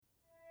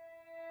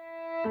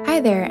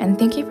Hi there, and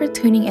thank you for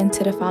tuning in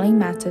to the following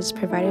message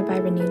provided by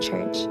Renew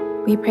Church.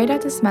 We pray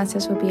that this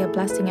message will be a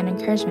blessing and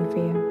encouragement for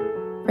you.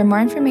 For more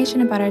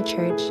information about our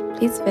church,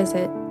 please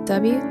visit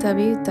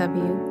www.renew.miami.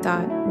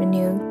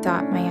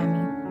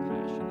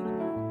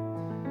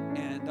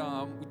 And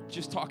we're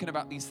just talking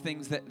about these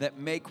things that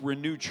make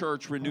Renew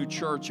Church,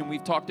 and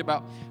we've talked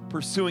about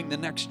pursuing the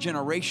next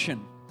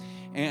generation.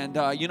 And,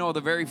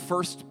 the very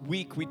first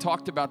week we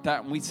talked about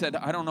that, and we said,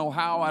 I don't know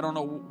how, I don't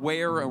know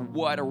where or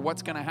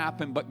what's going to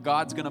happen, but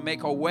God's going to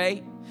make a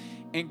way.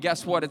 And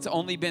guess what? It's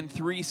only been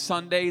 3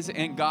 Sundays,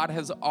 and God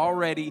has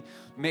already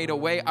made a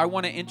way. I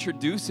want to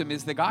introduce him.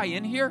 Is the guy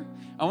in here?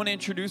 I want to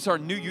introduce our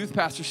new youth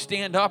pastor.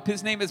 Stand up.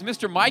 His name is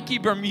Mr. Mikey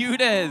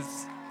Bermudez.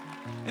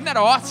 Isn't that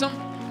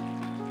awesome?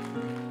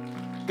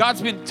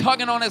 God's been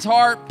tugging on his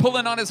heart,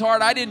 pulling on his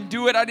heart. I didn't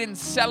do it. I didn't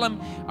sell him.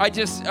 I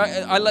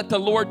let the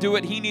Lord do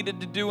what he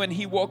needed to do. And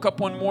he woke up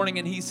one morning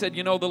and he said,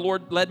 the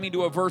Lord led me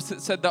to a verse that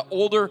said the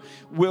older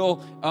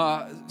will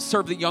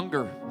serve the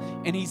younger.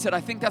 And he said, I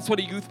think that's what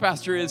a youth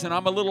pastor is. And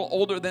I'm a little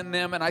older than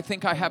them. And I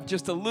think I have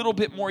just a little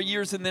bit more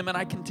years than them and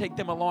I can take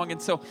them along.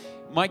 And so,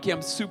 Mikey,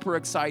 I'm super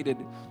excited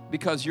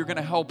because you're going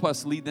to help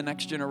us lead the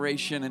next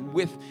generation. And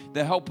with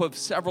the help of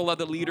several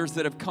other leaders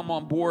that have come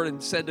on board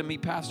and said to me,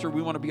 Pastor,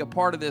 we want to be a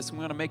part of this. And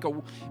we want to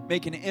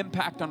make an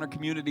impact on our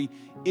community.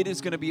 It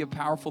is going to be a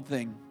powerful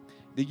thing.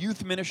 The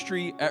youth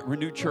ministry at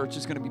Renew Church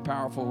is going to be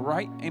powerful,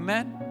 right?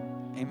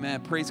 Amen?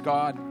 Amen. Praise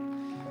God.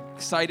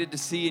 Excited to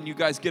see, and you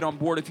guys get on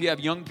board. If you have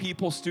young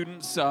people,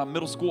 students,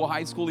 middle school,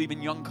 high school,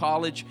 even young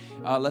college,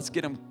 let's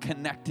get them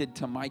connected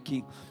to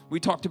Mikey.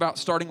 We talked about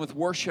starting with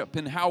worship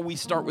and how we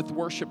start with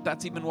worship.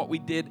 That's even what we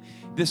did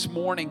this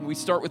morning. We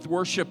start with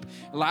worship.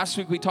 Last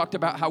week we talked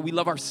about how we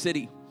love our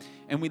city.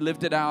 And we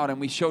lived it out, and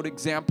we showed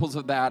examples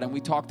of that, and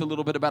we talked a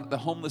little bit about the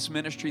homeless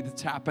ministry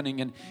that's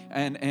happening,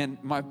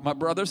 and my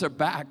brothers are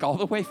back all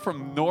the way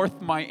from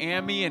North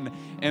Miami and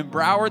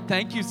Broward.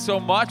 Thank you so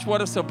much. What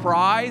a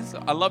surprise.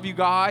 I love you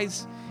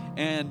guys.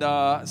 And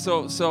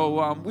so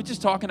we're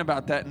just talking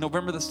about that.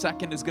 November the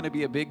 2nd is going to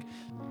be a big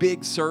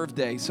serve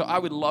day, so I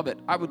would love it.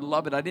 I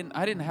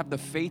didn't have the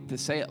faith to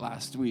say it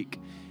last week.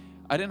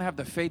 But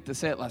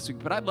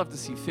I'd love to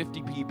see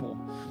 50 people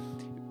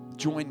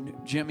join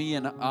Jimmy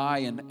and I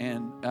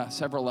and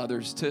several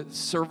others to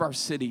serve our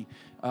city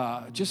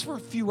just for a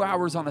few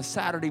hours on a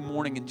Saturday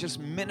morning and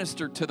just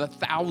minister to the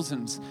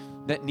thousands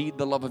that need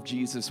the love of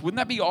Jesus. Wouldn't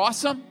that be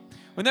awesome?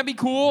 Wouldn't that be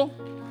cool?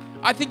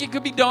 I think it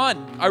could be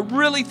done. I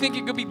really think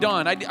it could be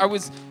done. I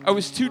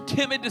was too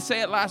timid to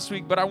say it last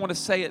week, but I want to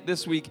say it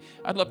this week.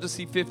 I'd love to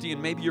see 50,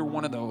 and maybe you're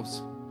one of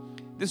those.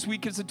 This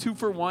week is a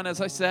 2-for-1,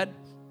 as I said.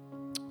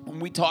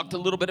 And we talked a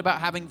little bit about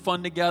having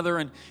fun together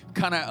and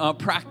kind of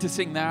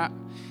practicing that,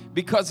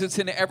 because it's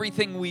in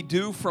everything we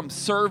do, from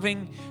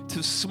serving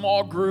to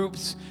small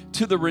groups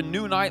to the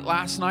Renew Night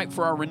last night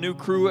for our Renew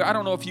crew. I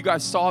don't know if you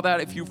guys saw that,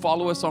 if you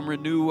follow us on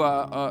Renew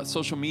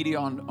social media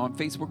on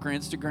Facebook or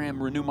Instagram,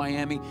 Renew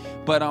Miami.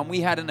 But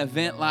we had an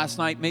event last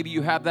night. Maybe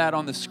you have that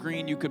on the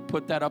screen. You could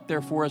put that up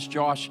there for us,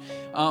 Josh.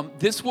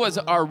 This was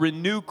our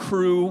Renew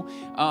crew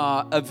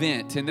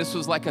event, and this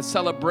was like a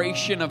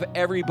celebration of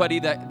everybody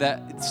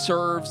that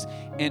serves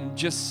and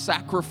just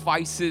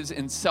sacrifices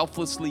and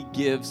selflessly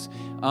gives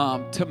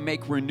to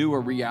make Renew a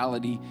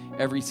reality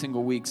every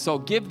single week. So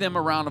give them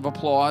a round of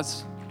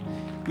applause.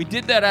 We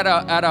did that at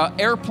a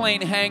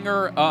airplane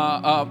hangar,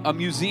 a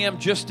museum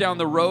just down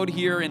the road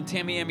here in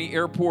Tamiami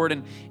Airport,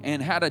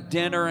 and had a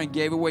dinner and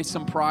gave away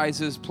some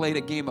prizes, played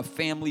a game of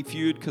Family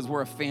Feud, because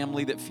we're a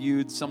family that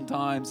feuds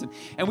sometimes,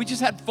 and we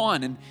just had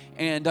fun,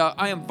 and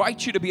I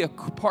invite you to be a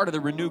part of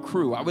the Renew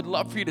crew. I would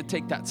love for you to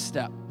take that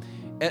step.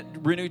 At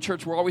Renew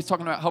Church, we're always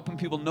talking about helping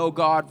people know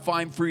God,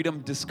 find freedom,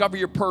 discover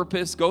your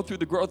purpose, go through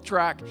the growth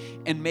track,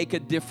 and make a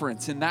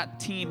difference. And that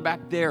team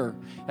back there,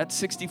 that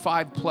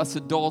 65 plus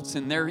adults,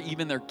 and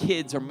even their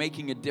kids are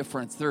making a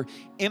difference. They're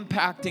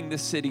impacting the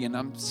city, and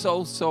I'm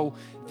so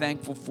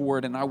thankful for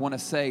it. And I want to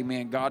say,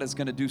 man, God is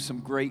going to do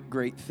some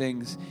great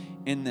things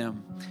in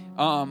them.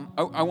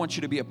 I want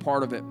you to be a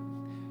part of it.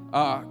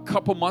 A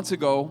couple months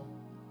ago,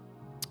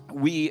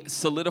 we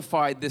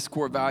solidified this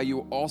core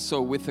value also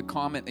with a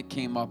comment that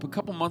came up. A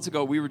couple months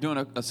ago, we were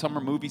doing a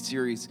summer movie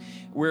series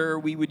where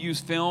we would use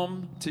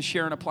film to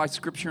share and apply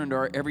scripture into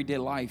our everyday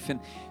life. And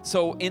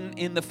so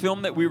in the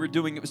film that we were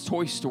doing, it was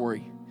Toy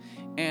Story.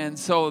 And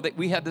so that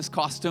we had this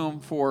costume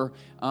for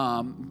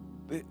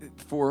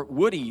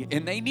Woody,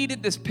 and they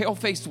needed this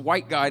pale-faced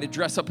white guy to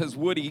dress up as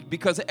Woody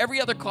because every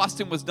other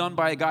costume was done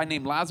by a guy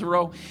named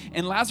Lazaro,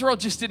 and Lazaro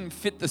just didn't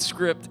fit the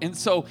script. And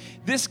so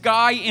this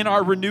guy in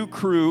our Renew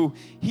crew,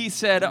 he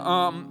said,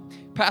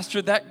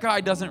 Pastor, that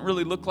guy doesn't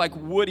really look like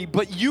Woody,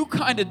 but you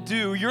kind of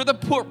do. You're the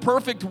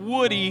perfect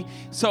Woody,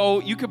 so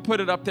you could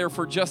put it up there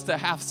for just a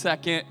half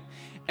second,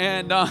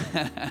 and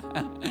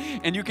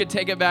and you could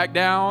take it back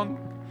down.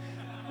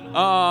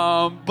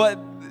 But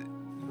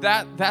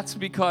that's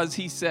because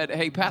he said,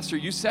 hey, Pastor,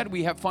 you said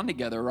we have fun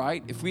together,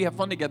 right? If we have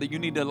fun together, you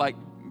need to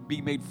be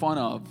made fun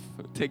of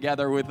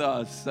together with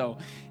us. So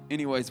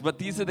anyways, but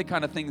these are the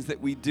kind of things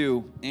that we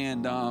do,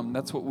 and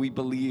that's what we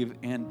believe.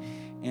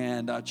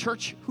 And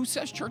church, who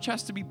says church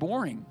has to be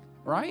boring,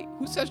 right?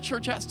 Who says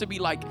church has to be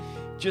like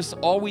just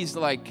always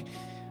like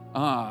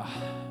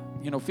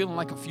feeling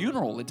like a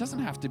funeral? It doesn't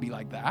have to be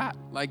like that.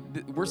 Like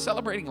we're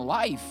celebrating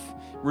life,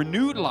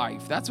 renewed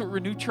life. That's what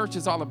Renewed Church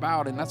is all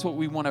about, and that's what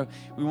we want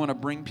to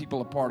bring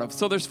people a part of.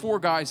 So there's 4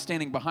 guys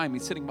sitting behind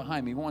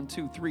me. 1,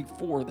 2, 3,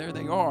 4. There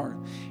they are,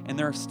 and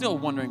they're still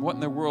wondering what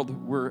in the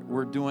world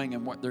we're doing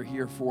and what they're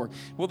here for.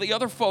 Well, the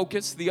other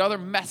focus, the other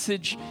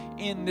message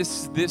in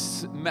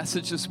this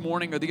message this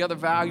morning, or the other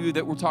value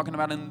that we're talking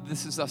about in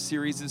This Is Us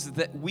series, is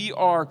that we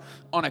are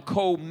on a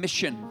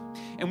co-mission.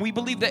 And we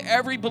believe that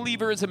every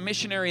believer is a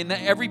missionary, and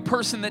that every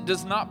person that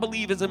does not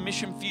believe is a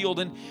mission field.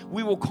 And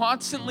we will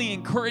constantly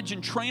encourage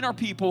and train our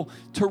people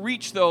to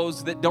reach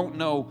those that don't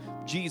know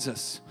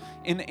Jesus.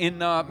 In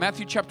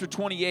Matthew chapter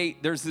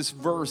 28, there's this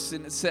verse,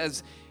 and it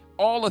says,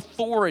 all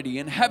authority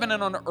in heaven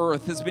and on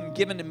earth has been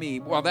given to me.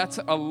 Well, that's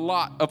a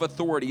lot of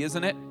authority,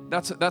 isn't it?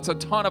 That's a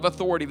ton of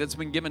authority that's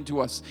been given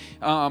to us.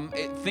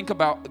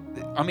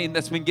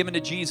 That's been given to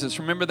Jesus.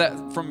 Remember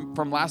that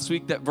from last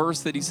week, that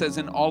verse that he says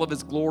in all of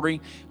his glory,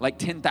 like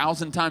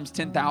 10,000 times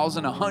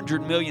 10,000,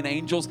 100 million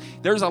angels.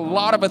 There's a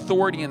lot of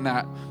authority in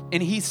that.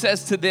 And he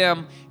says to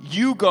them,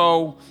 you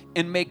go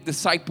and make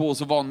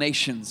disciples of all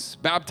nations,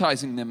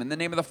 baptizing them in the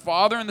name of the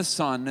Father and the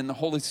Son and the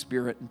Holy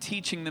Spirit, and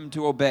teaching them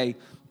to obey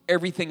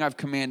everything I've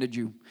commanded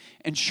you.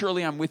 And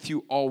surely I'm with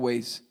you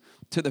always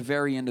to the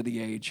very end of the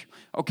age.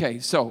 Okay,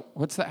 so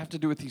what's that have to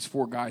do with these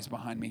 4 guys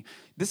behind me?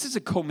 This is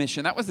a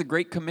commission. That was the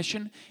Great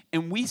Commission.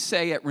 And we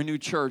say at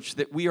Renewed Church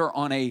that we are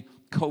on a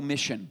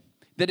commission.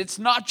 That it's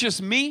not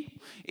just me,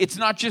 it's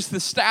not just the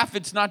staff,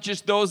 it's not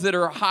just those that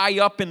are high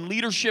up in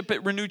leadership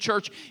at Renewed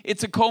Church.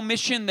 It's a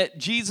commission that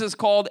Jesus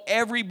called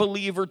every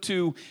believer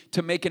to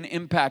make an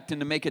impact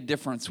and to make a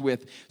difference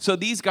with. So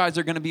these guys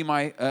are going to be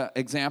my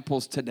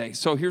examples today.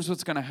 So here's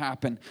what's going to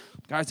happen.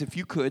 Guys, if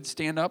you could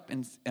stand up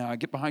and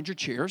get behind your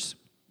chairs.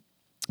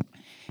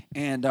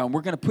 And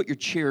we're going to put your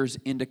chairs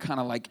into kind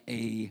of like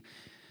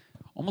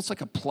almost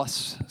like a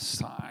plus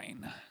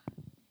sign.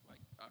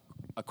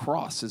 A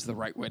cross is the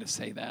right way to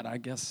say that. I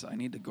guess I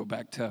need to go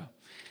back to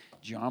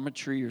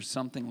geometry or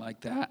something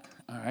like that.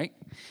 All right.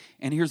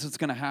 And here's what's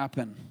going to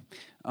happen.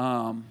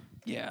 I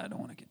don't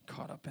want to get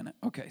caught up in it.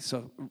 Okay,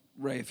 so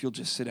Ray, if you'll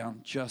just sit down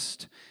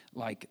just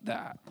like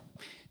that.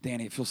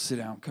 Danny, if you'll sit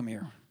down, come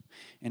here.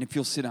 And if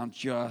you'll sit down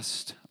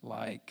just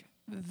like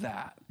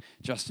that.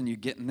 Justin, you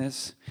getting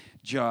this?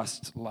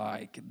 Just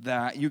like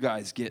that. You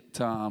guys get,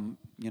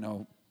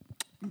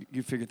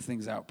 you figured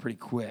things out pretty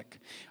quick.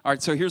 All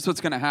right, so here's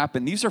what's going to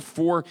happen. These are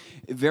 4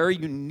 very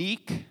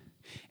unique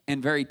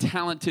and very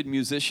talented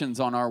musicians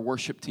on our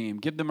worship team.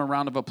 Give them a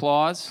round of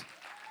applause.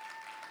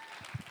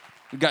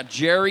 We've got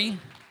Jerry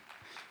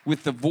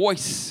with the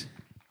voice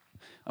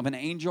of an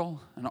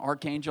angel, an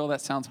archangel. That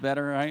sounds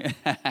better, right?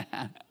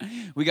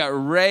 We got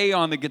Ray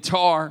on the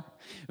guitar.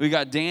 We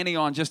got Danny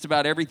on just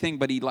about everything,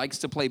 but he likes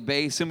to play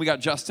bass. And we got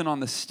Justin on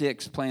the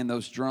sticks playing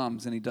those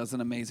drums, and he does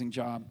an amazing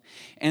job.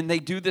 And they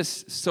do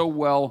this so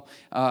well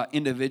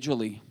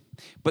individually,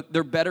 but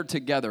they're better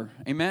together.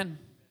 Amen?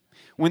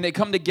 When they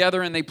come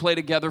together and they play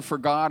together for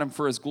God and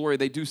for His glory,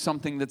 they do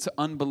something that's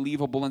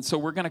unbelievable. And so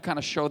we're going to kind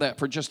of show that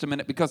for just a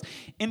minute, because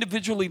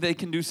individually they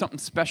can do something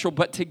special,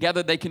 but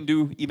together they can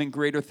do even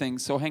greater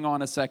things. So hang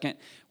on a second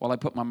while I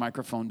put my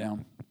microphone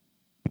down.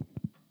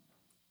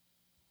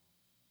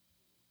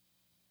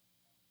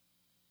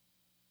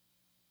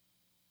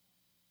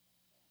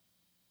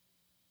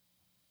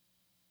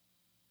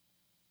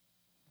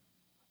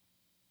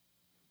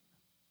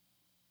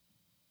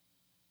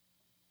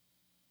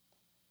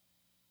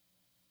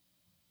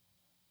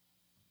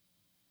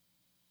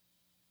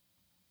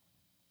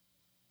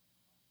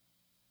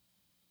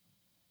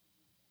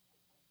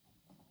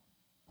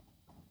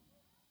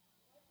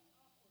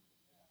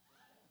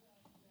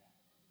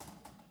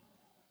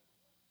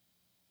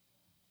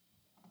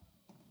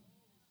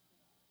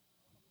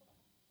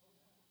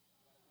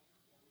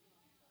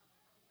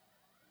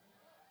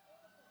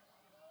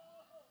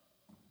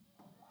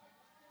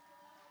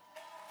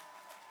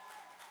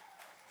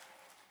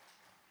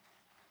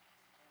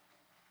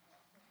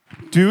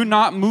 Do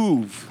not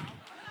move.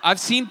 I've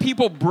seen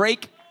people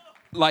break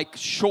like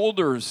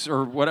shoulders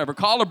or whatever,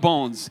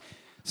 collarbones.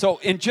 So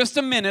in just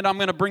a minute, I'm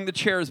going to bring the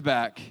chairs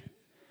back.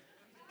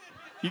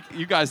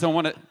 You guys don't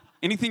want to,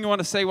 anything you want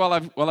to say while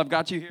I've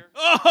got you here?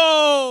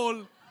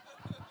 Oh!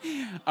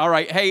 All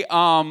right. Hey,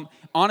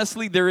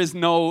 honestly, there is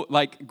no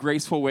like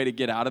graceful way to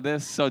get out of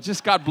this. So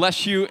just God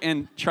bless you,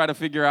 and try to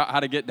figure out how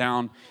to get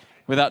down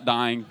without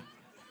dying.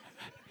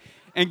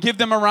 And give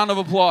them a round of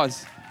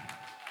applause.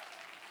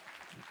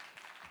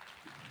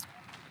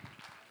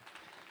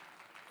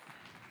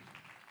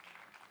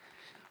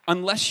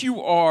 Unless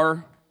you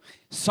are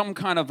some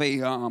kind of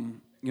a,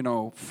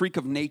 freak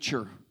of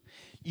nature,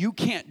 you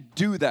can't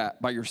do that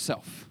by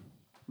yourself,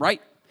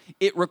 right?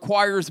 It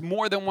requires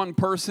more than one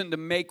person to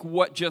make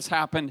what just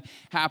happened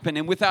happen.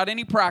 And without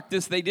any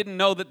practice, they didn't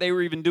know that they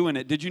were even doing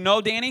it. Did you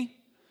know, Danny?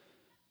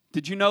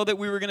 Did you know that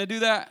we were going to do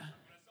that?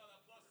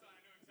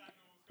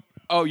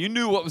 Oh, you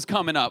knew what was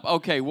coming up.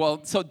 Okay,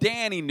 well, so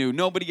Danny knew.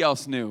 Nobody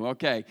else knew.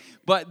 Okay.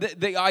 But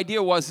the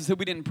idea is that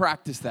we didn't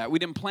practice that. We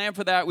didn't plan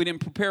for that. We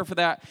didn't prepare for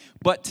that.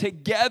 But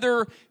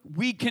together,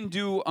 we can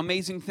do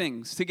amazing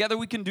things. Together,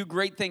 we can do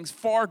great things,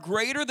 far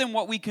greater than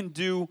what we can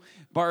do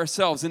by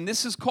ourselves. And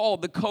this is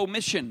called the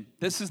co-mission.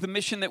 This is the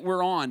mission that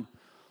we're on.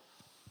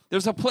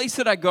 There's a place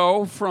that I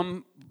go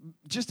from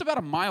just about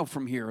a mile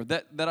from here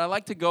that I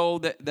like to go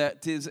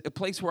that is a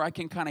place where I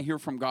can kind of hear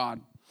from God.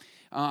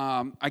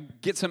 I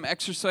get some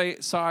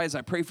exercise.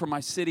 I pray for my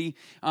city.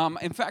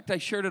 In fact, I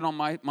shared it on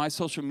my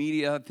social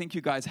media. I think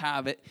you guys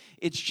have it.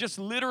 It's just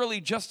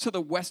literally just to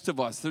the west of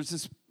us.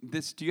 There's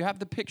this. Do you have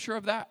the picture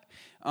of that?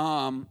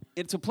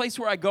 It's a place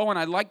where I go, and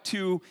I like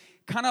to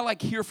kind of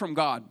like hear from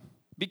God.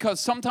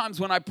 Because sometimes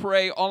when I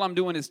pray, all I'm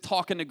doing is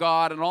talking to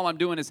God, and all I'm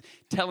doing is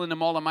telling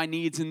Him all of my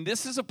needs. And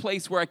this is a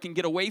place where I can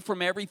get away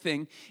from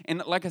everything.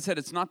 And like I said,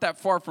 it's not that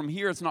far from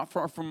here. It's not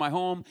far from my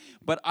home.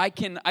 But I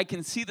can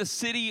see the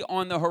city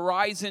on the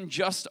horizon.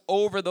 Just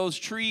over those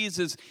trees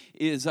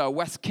is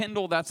West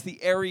Kendall. That's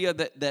the area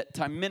that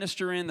I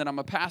minister in, that I'm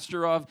a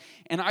pastor of.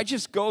 And I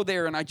just go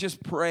there and I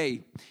just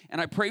pray.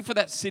 And I pray for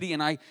that city.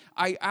 And I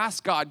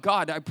ask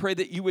God, I pray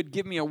that you would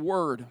give me a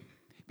word.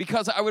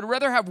 Because I would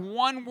rather have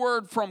one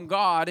word from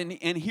God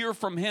and hear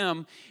from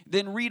Him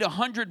than read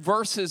 100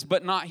 verses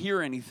but not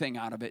hear anything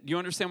out of it. Do you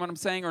understand what I'm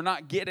saying? Or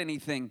not get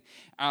anything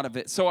out of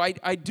it. So I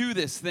do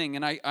this thing,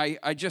 and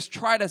I just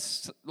try to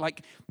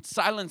like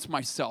silence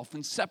myself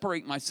and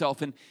separate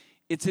myself. And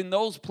it's in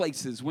those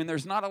places when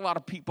there's not a lot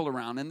of people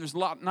around and there's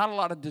not a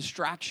lot of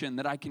distraction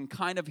that I can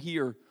kind of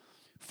hear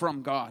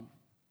from God.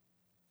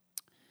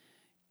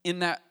 In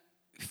that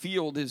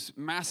field is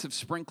massive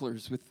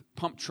sprinklers with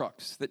pump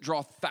trucks that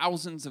draw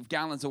thousands of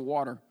gallons of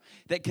water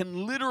that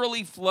can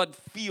literally flood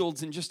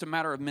fields in just a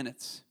matter of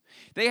minutes.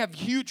 They have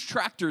huge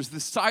tractors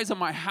the size of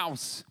my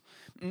house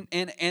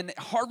and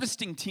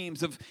harvesting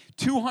teams of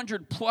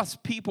 200 plus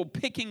people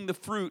picking the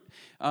fruit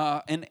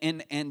and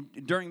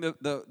during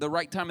the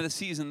right time of the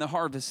season, the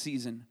harvest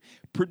season,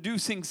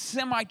 producing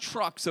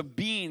semi-trucks of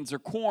beans or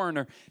corn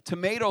or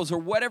tomatoes or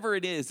whatever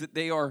it is that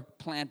they are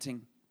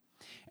planting.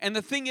 And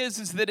the thing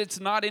is that it's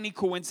not any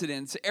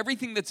coincidence.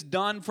 Everything that's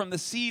done, from the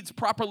seeds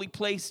properly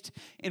placed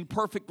in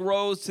perfect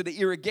rows to the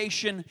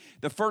irrigation,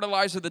 the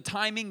fertilizer, the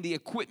timing, the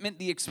equipment,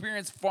 the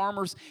experienced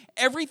farmers,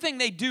 everything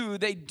they do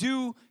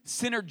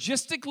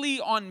synergistically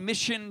on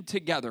mission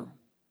together.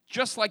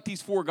 Just like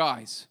these four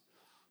guys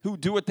who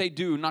do what they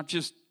do, not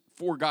just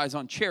four guys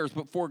on chairs,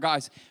 but four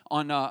guys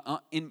on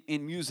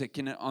in music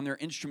and on their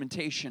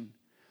instrumentation.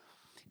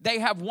 They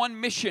have one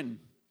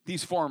mission.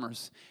 These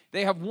farmers,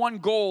 they have one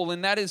goal,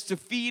 and that is to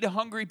feed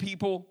hungry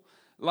people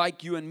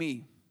like you and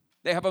me.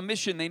 They have a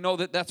mission. They know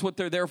that that's what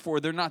they're there for.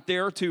 They're not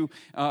there to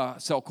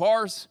sell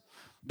cars.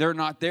 They're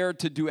not there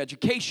to do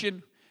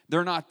education.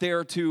 They're not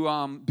there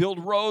to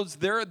build roads.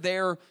 They're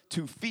there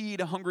to feed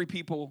hungry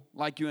people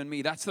like you and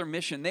me. That's their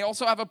mission. They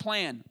also have a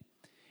plan,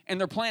 and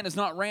their plan is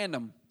not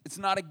random. It's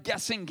not a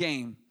guessing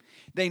game.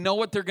 They know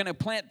what they're going to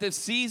plant this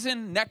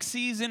season, next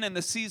season, and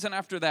the season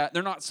after that.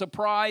 They're not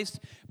surprised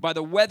by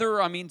the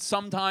weather. I mean,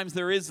 sometimes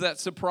there is that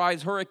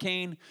surprise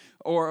hurricane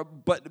or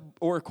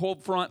a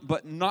cold front,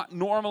 but not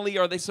normally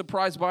are they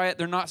surprised by it.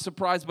 They're not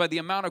surprised by the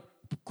amount of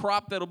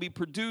crop that'll be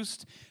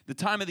produced, the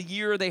time of the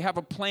year. They have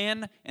a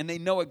plan, and they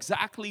know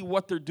exactly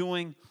what they're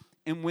doing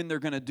and when they're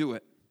going to do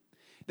it.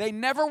 They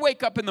never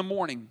wake up in the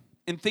morning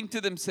and think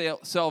to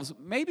themselves,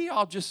 maybe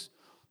I'll just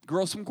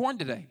grow some corn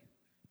today.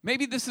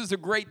 Maybe this is a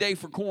great day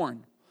for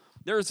corn.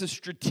 There is a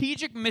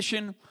strategic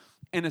mission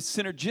and a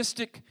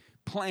synergistic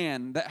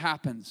plan that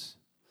happens.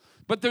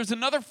 But there's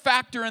another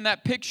factor in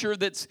that picture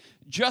that's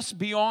just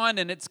beyond,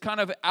 and it's kind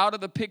of out of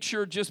the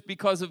picture just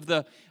because of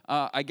the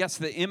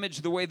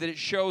image, the way that it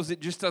shows, it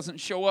just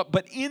doesn't show up.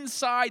 But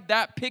inside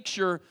that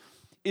picture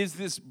is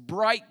this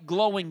bright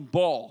glowing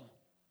ball,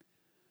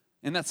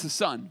 and that's the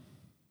sun.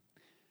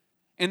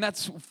 And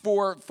that's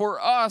for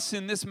us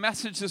in this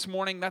message this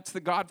morning, that's the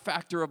God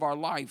factor of our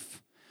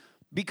life.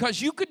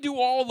 Because you could do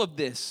all of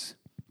this,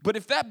 but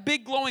if that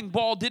big glowing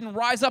ball didn't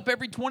rise up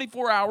every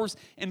 24 hours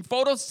and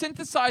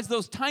photosynthesize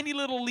those tiny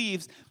little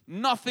leaves,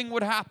 nothing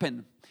would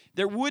happen.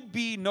 There would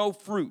be no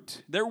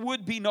fruit. There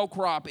would be no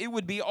crop. It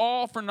would be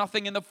all for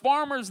nothing. And the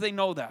farmers, they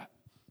know that.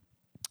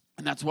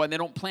 And that's why they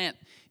don't plant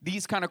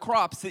these kind of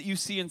crops that you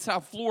see in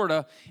South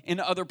Florida and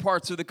other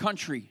parts of the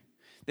country.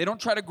 They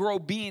don't try to grow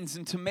beans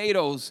and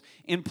tomatoes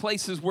in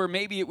places where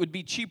maybe it would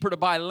be cheaper to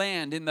buy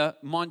land in the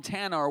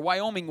Montana or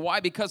Wyoming. Why?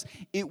 Because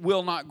it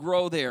will not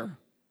grow there.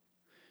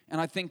 And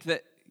I think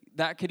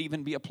that could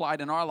even be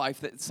applied in our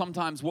life, that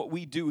sometimes what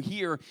we do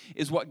here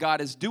is what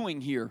God is doing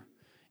here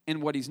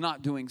and what He's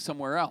not doing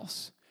somewhere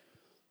else.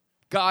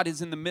 God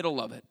is in the middle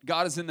of it.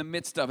 God is in the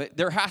midst of it.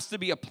 There has to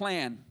be a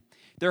plan.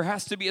 There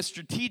has to be a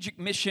strategic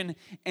mission,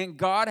 and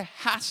God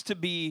has to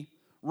be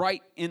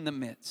right in the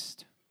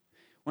midst.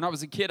 When I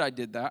was a kid, I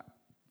did that.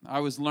 I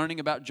was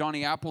learning about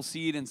Johnny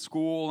Appleseed in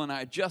school, and I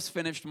had just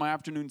finished my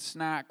afternoon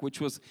snack,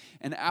 which was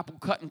an apple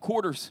cut in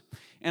quarters.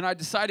 And I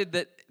decided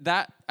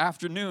that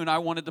afternoon I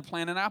wanted to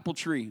plant an apple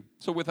tree.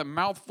 So with a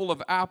mouthful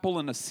of apple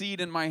and a seed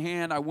in my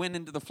hand, I went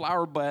into the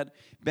flower bed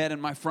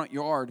in my front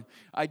yard.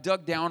 I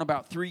dug down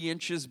about 3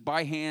 inches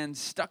by hand,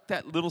 stuck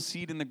that little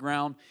seed in the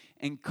ground,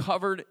 and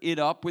covered it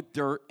up with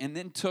dirt, and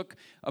then took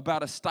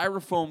about a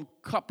styrofoam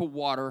cup of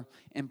water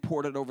and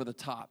poured it over the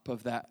top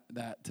of that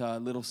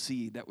little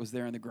seed that was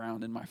there in the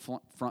ground in my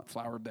front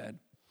flower bed.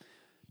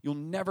 You'll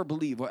never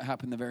believe what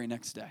happened the very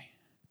next day.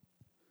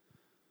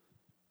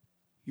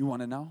 You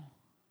want to know?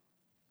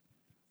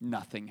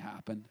 Nothing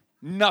happened.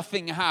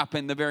 Nothing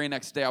happened the very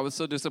next day. I was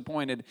so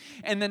disappointed.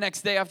 And the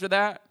next day after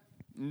that,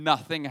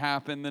 nothing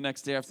happened the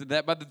next day after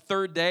that. By the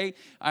third day,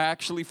 I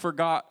actually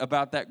forgot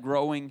about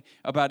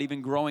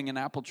even growing an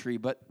apple tree.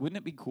 But wouldn't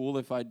it be cool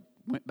if I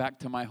went back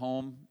to my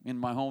home in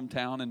my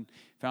hometown and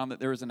found that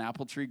there was an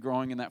apple tree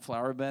growing in that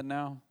flower bed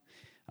now?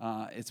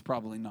 It's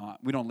probably not.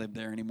 We don't live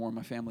there anymore.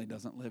 My family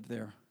doesn't live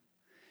there.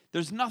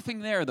 There's nothing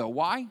there, though.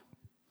 Why?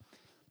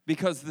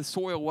 Because the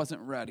soil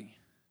wasn't ready.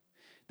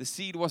 The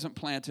seed wasn't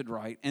planted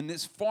right. And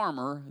this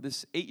farmer,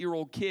 this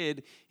 8-year-old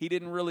kid, he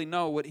didn't really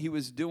know what he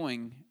was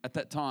doing at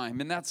that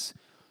time. And that's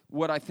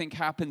what I think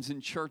happens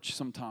in church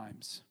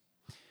sometimes.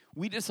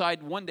 We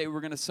decide one day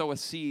we're going to sow a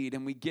seed,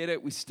 and we get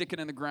it, we stick it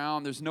in the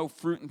ground. There's no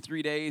fruit in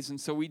 3 days, and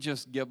so we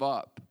just give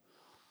up.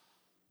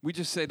 We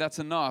just say that's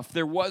enough.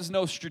 There was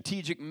no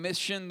strategic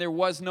mission. There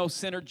was no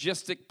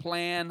synergistic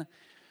plan.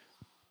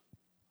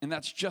 And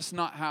that's just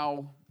not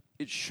how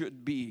it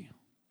should be.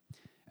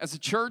 As a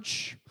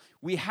church,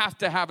 we have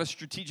to have a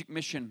strategic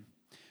mission.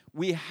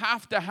 We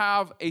have to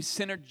have a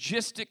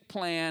synergistic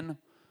plan.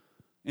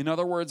 In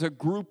other words, a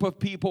group of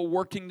people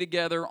working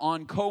together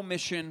on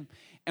co-mission,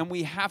 and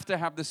we have to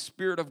have the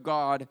Spirit of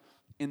God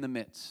in the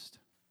midst.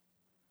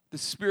 The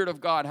Spirit of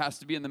God has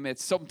to be in the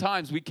midst.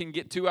 Sometimes we can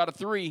get 2 out of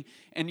 3,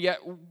 and yet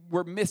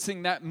we're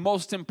missing that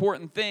most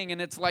important thing, and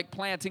it's like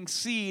planting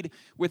seed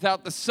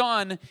without the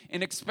sun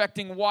and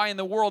expecting, why in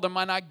the world am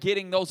I not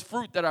getting those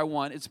fruit that I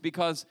want? It's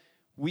because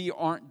we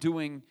aren't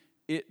doing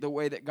it the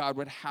way that God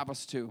would have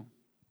us to.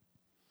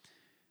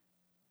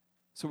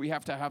 So we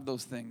have to have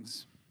those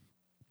things.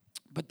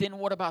 But then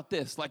what about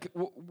this? Like,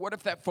 what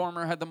if that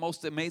farmer had the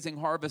most amazing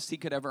harvest he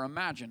could ever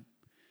imagine?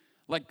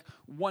 Like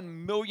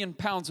 1 million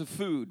pounds of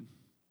food,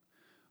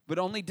 but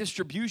only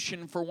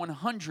distribution for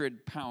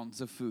 100 pounds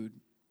of food.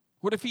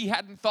 What if he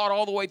hadn't thought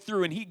all the way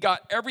through and he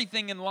got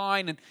everything in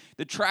line, and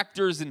the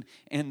tractors and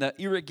the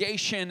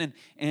irrigation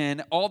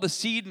and all the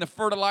seed and the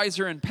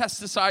fertilizer and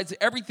pesticides,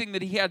 everything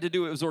that he had to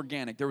do, it was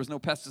organic. There was no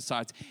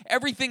pesticides.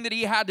 Everything that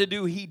he had to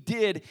do, he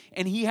did,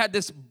 and he had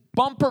this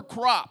bumper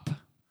crop,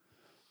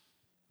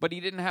 but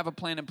he didn't have a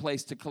plan in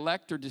place to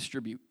collect or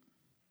distribute.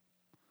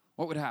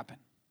 What would happen?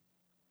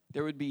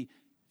 There would be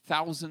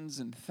thousands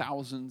and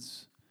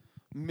thousands,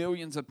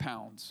 millions of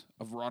pounds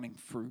of rotting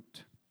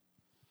fruit.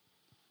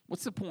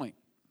 What's the point,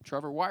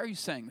 Trevor? Why are you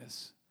saying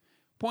this?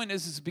 Point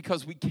is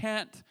because we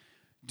can't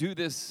do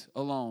this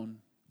alone.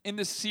 In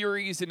this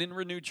series and in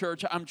Renew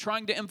Church, I'm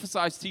trying to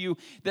emphasize to you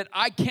that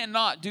I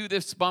cannot do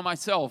this by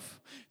myself.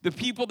 The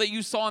people that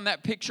you saw in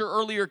that picture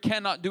earlier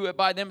cannot do it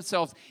by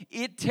themselves.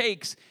 It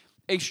takes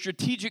a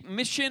strategic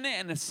mission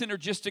and a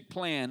synergistic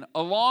plan,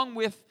 along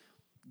with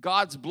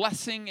God's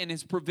blessing and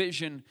His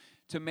provision,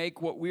 to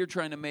make what we're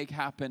trying to make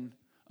happen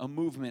a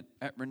movement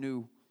at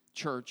Renew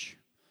Church.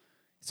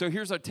 So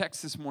here's our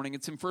text this morning.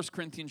 It's in 1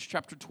 Corinthians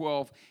chapter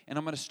 12, and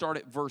I'm going to start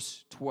at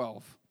verse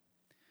 12.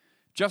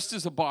 Just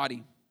as a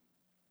body,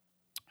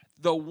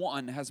 though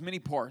one, has many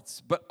parts,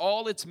 but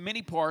all its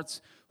many parts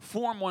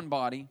form one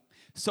body,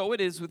 so it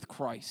is with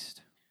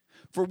Christ.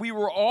 For we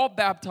were all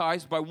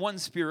baptized by one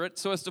Spirit,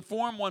 so as to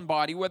form one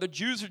body, whether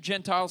Jews or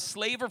Gentiles,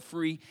 slave or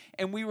free,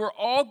 and we were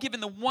all given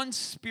the one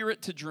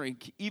Spirit to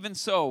drink. Even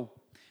so,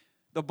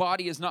 the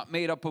body is not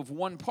made up of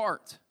one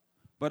part,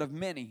 but of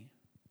many.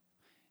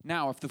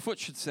 Now, if the foot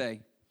should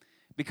say,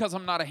 because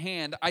I'm not a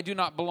hand, I do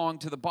not belong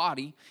to the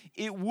body,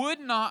 it would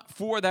not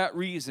for that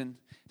reason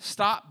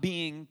stop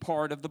being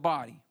part of the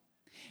body.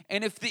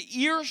 And if the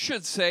ear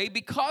should say,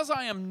 because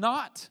I am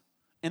not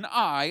an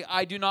eye,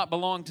 I do not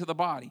belong to the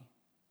body,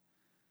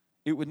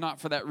 it would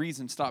not for that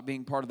reason stop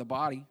being part of the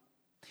body.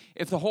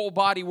 If the whole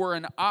body were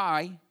an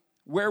eye,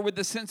 where would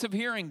the sense of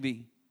hearing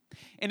be?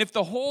 And if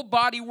the whole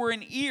body were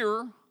an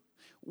ear,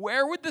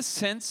 where would the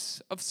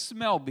sense of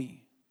smell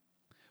be?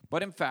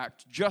 But in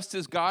fact, just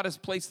as God has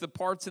placed the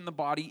parts in the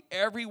body,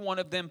 every one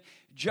of them,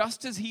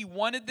 just as He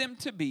wanted them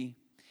to be,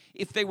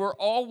 if they were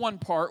all one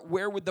part,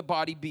 where would the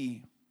body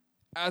be?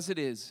 As it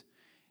is,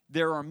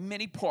 there are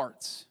many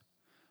parts,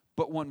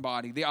 but one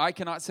body. The eye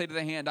cannot say to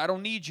the hand, I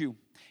don't need you.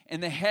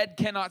 And the head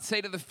cannot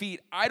say to the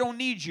feet, I don't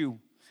need you.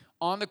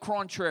 On the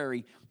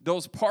contrary,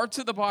 those parts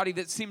of the body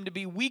that seem to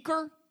be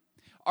weaker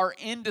are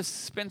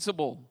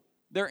indispensable.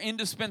 They're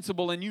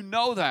indispensable, and you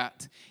know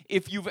that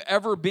if you've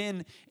ever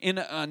been in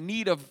a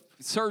need of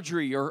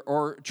surgery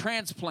or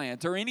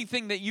transplant or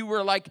anything that you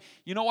were like,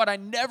 you know what, I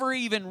never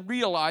even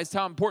realized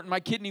how important my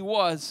kidney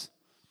was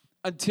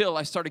until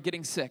I started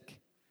getting sick.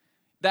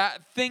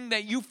 That thing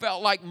that you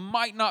felt like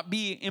might not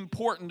be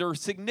important or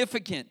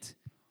significant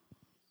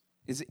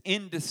is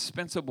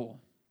indispensable.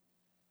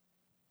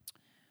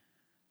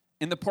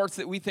 And the parts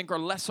that we think are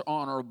less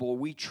honorable,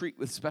 we treat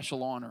with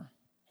special honor.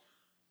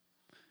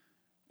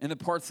 And the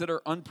parts that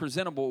are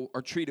unpresentable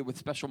are treated with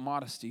special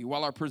modesty,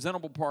 while our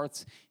presentable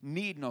parts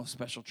need no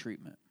special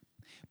treatment.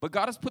 But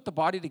God has put the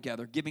body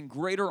together, giving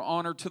greater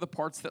honor to the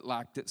parts that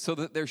lacked it, so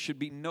that there should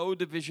be no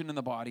division in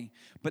the body,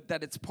 but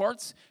that its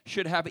parts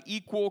should have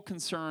equal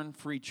concern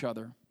for each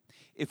other.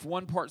 If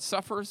one part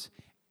suffers,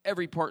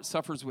 every part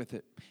suffers with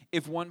it.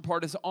 If one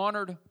part is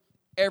honored,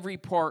 every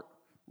part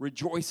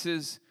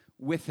rejoices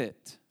with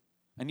it.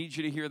 I need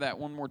you to hear that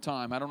one more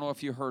time. I don't know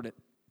if you heard it.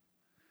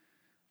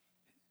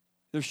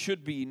 There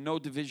should be no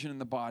division in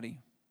the body,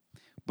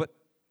 but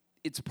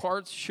its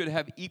parts should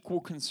have equal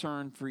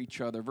concern for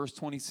each other. Verse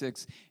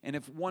 26, and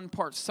if one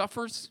part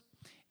suffers,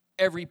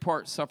 every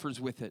part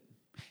suffers with it.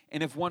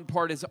 And if one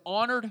part is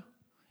honored,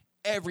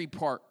 every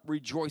part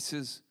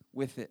rejoices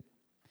with it.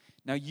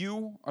 Now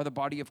you are the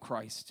body of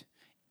Christ,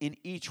 and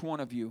each one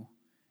of you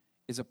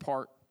is a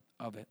part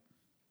of it.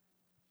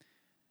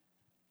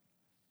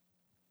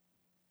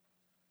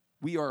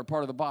 We are a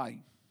part of the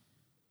body.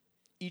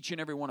 Each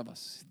and every one of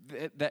us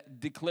that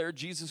declare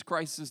Jesus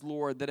Christ as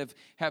Lord, that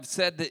have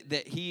said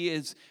that He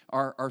is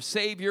our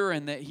Savior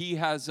and that He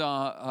has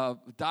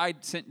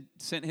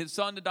sent His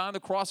Son to die on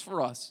the cross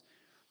for us.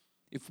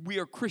 If we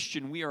are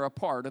Christian, we are a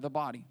part of the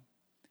body.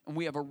 And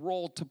we have a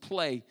role to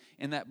play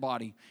in that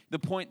body.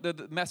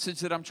 The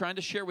message that I'm trying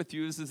to share with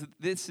you is that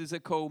this is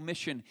a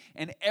co-mission.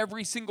 And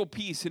every single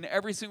piece and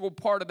every single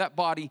part of that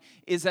body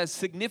is as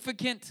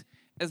significant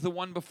as the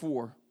one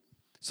before.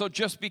 So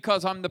just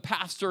because I'm the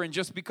pastor and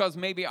just because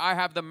maybe I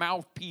have the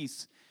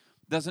mouthpiece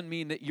doesn't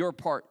mean that your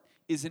part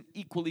isn't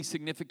equally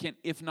significant,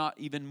 if not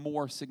even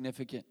more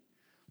significant.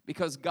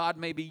 Because God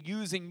may be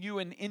using you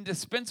in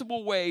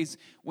indispensable ways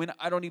when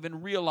I don't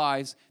even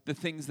realize the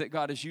things that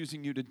God is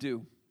using you to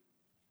do.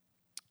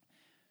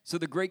 So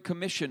the Great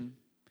Commission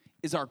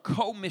is our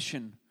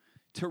co-mission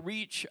to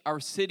reach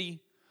our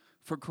city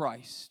for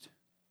Christ.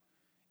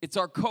 It's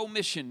our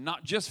co-mission,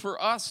 not just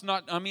for us,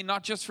 not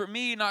just for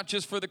me, not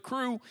just for the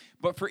crew,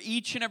 but for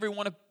each and every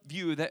one of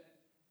you that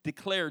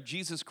declare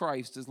Jesus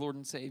Christ as Lord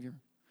and Savior.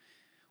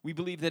 We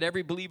believe that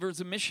every believer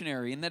is a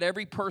missionary and that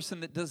every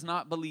person that does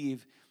not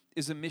believe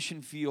is a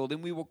mission field.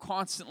 And we will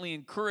constantly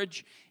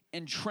encourage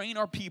and train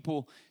our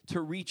people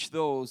to reach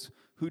those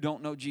who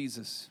don't know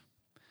Jesus.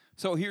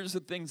 So here's the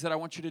things that I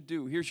want you to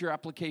do. Here's your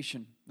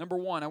application. Number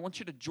one, I want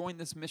you to join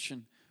this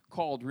mission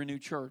called Renew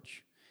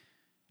Church.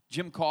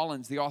 Jim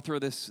Collins, the author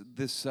of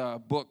this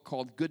book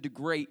called Good to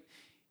Great,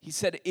 he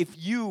said, if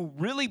you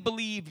really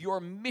believe your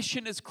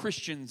mission as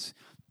Christians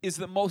is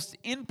the most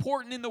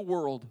important in the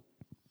world,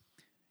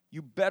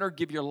 you better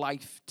give your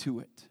life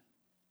to it.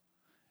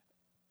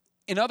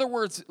 In other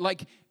words,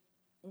 like,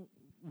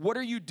 what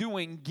are you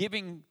doing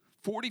giving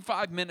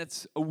 45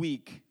 minutes a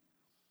week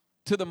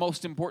to the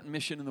most important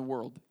mission in the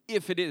world,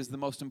 if it is the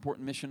most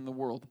important mission in the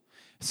world?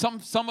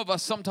 Some of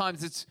us,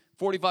 sometimes it's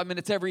 45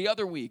 minutes every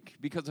other week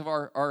because of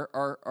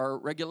our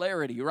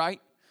regularity,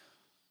 right?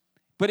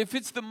 But if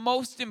it's the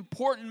most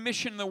important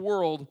mission in the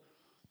world,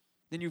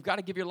 then you've got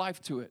to give your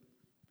life to it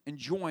and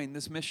join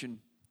this mission.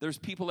 There's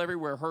people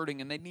everywhere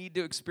hurting, and they need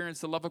to experience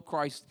the love of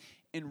Christ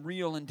in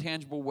real and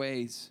tangible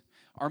ways.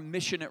 Our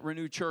mission at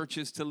Renew Church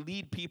is to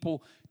lead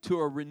people to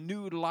a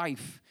renewed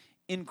life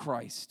in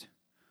Christ.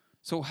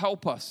 So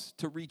help us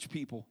to reach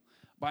people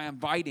by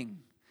inviting,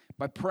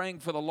 by praying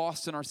for the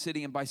lost in our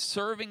city, and by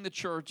serving the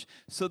church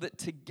so that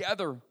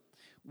together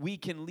we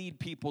can lead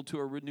people to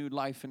a renewed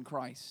life in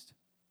Christ.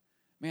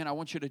 Man, I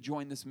want you to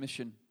join this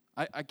mission.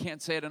 I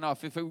can't say it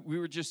enough. If we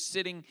were just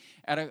sitting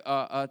at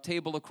a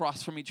table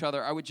across from each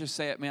other, I would just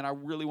say it, man, I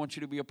really want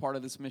you to be a part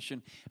of this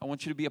mission. I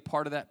want you to be a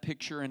part of that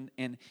picture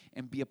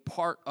and be a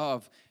part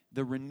of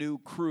the Renew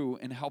crew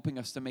and helping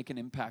us to make an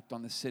impact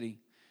on the city.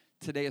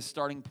 Today is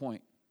Starting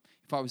Point.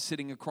 If I was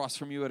sitting across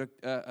from you at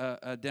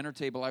a dinner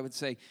table, I would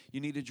say, you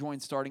need to join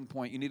Starting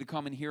Point. You need to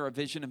come and hear our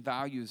vision and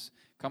values.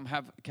 Come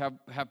have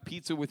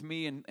pizza with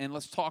me and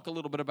let's talk a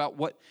little bit about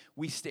what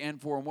we stand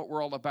for and what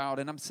we're all about.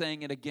 And I'm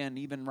saying it again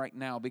even right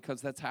now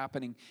because that's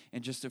happening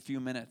in just a few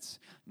minutes.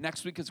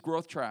 Next week is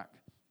Growth Track.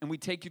 And we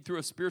take you through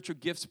a spiritual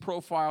gifts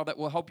profile that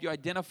will help you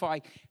identify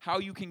how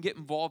you can get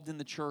involved in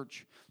the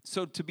church.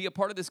 So to be a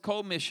part of this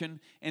co-mission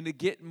and to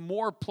get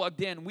more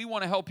plugged in, we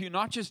want to help you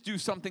not just do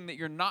something that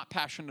you're not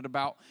passionate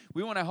about.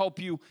 We want to help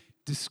you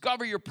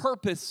discover your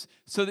purpose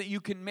so that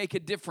you can make a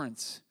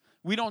difference.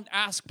 We don't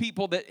ask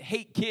people that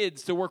hate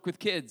kids to work with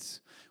kids.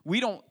 We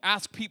don't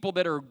ask people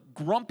that are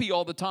grumpy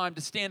all the time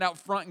to stand out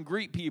front and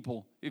greet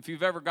people. If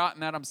you've ever gotten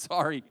that, I'm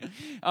sorry.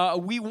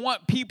 We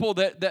want people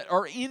that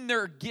are in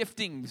their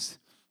giftings,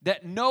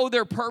 that know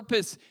their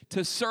purpose,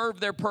 to serve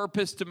their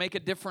purpose, to make a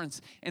difference.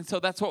 And so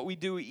that's what we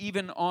do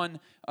even on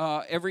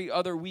every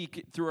other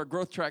week through our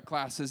Growth Track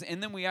classes.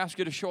 And then we ask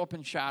you to show up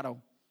in shadow,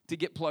 to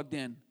get plugged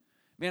in.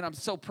 Man, I'm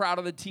so proud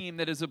of the team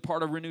that is a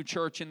part of Renew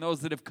Church and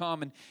those that have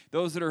come and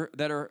those that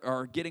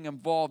are getting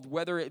involved,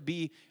 whether it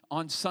be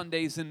on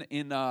Sundays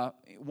in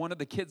one of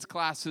the kids'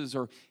 classes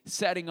or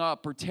setting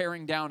up or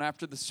tearing down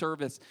after the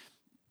service.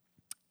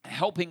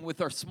 helping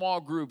with our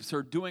small groups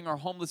or doing our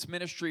homeless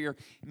ministry or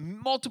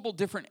multiple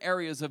different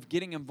areas of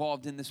getting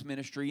involved in this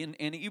ministry and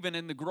even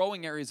in the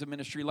growing areas of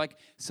ministry, like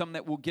some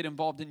that will get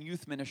involved in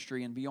youth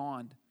ministry and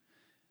beyond.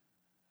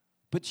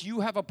 But you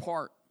have a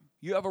part.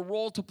 You have a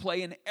role to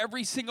play, and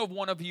every single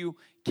one of you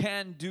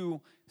can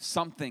do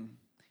something.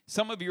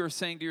 Some of you are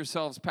saying to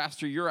yourselves,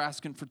 Pastor, you're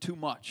asking for too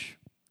much.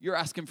 You're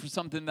asking for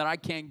something that I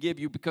can't give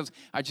you because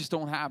I just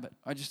don't have it.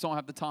 I just don't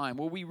have the time.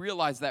 Well, we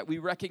realize that. We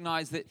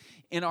recognize that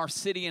in our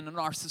city and in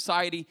our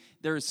society,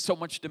 there is so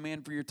much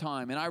demand for your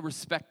time. And I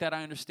respect that.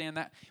 I understand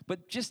that.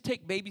 But just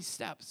take baby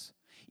steps.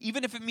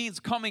 Even if it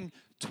means coming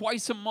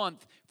twice a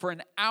month for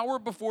an hour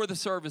before the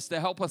service to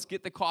help us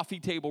get the coffee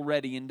table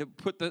ready and to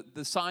put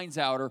the signs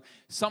out or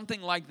something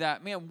like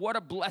that. Man, what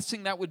a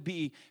blessing that would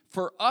be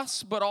for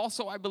us, but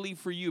also I believe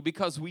for you,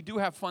 because we do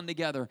have fun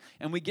together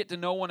and we get to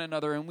know one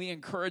another and we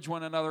encourage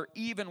one another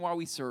even while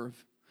we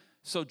serve.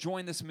 So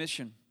join this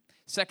mission.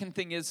 Second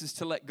thing is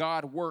to let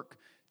God work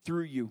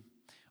through you.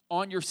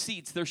 On your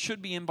seats, there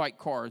should be invite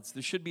cards.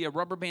 There should be a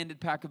rubber-banded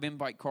pack of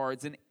invite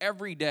cards, and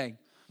every day,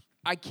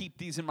 I keep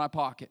these in my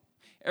pocket.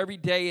 Every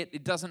day,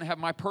 it doesn't have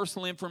my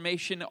personal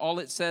information. All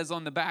it says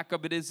on the back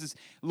of it is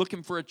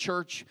looking for a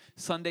church.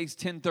 Sundays,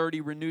 10:30,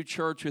 Renew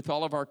Church, with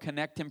all of our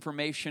connect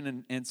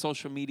information and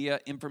social media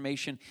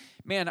information.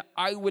 Man,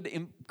 I would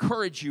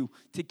encourage you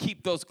to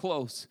keep those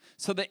close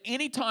so that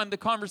anytime the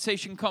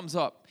conversation comes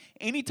up,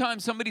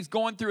 anytime somebody's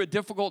going through a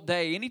difficult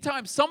day,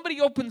 anytime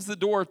somebody opens the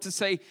door to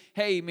say,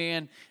 hey,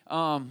 man,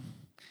 why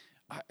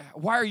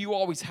are you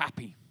always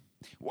happy?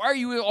 Why are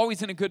you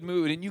always in a good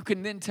mood? And you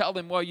can then tell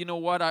them, well, you know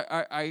what?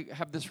 I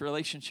have this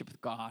relationship with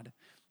God.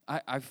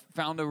 I've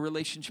found a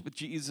relationship with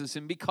Jesus.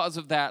 And because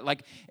of that,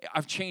 like,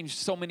 I've changed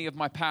so many of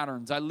my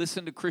patterns. I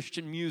listen to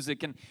Christian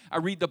music and I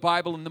read the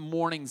Bible in the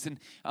mornings. And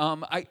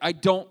I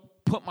don't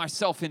put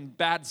myself in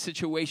bad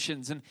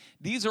situations. And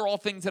these are all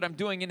things that I'm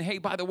doing. And hey,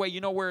 by the way, you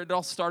know where it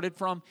all started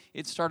from?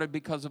 It started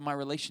because of my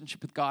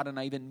relationship with God. And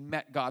I even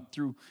met God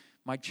through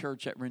my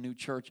church at Renew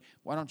Church.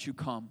 Why don't you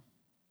come?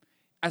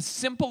 As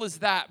simple as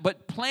that,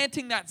 but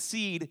planting that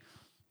seed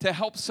to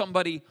help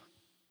somebody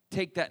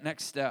take that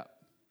next step.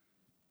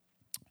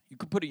 You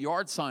could put a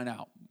yard sign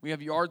out. We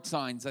have yard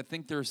signs. I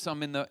think there's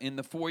some in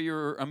the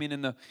foyer. I mean,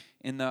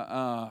 in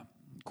the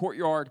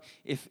courtyard.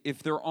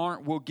 If there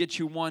aren't, we'll get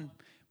you one.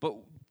 But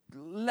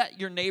let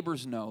your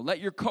neighbors know. Let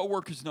your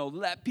coworkers know.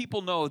 Let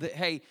people know that,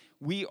 hey,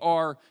 we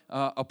are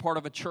a part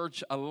of a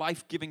church, a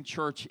life-giving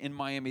church in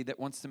Miami that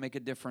wants to make a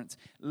difference.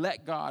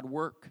 Let God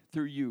work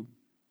through you.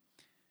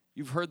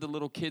 You've heard the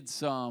little kids'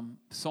 song,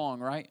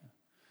 right?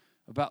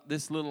 About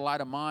this little light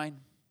of mine.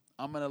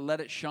 I'm going to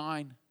let it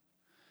shine.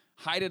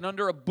 Hide it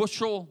under a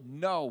bushel?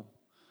 No.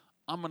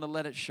 I'm going to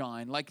let it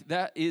shine. Like,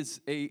 that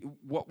is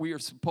what we are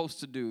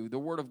supposed to do. The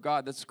Word of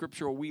God, that's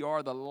scriptural. We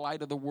are the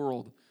light of the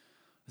world.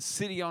 A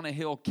city on a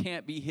hill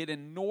can't be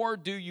hidden, nor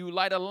do you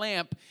light a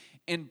lamp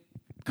and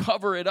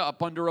cover it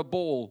up under a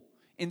bowl.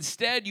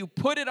 Instead, you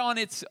put it on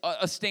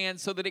a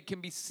stand so that it can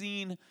be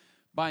seen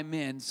by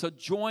men. So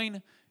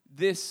join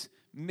this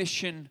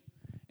mission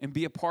and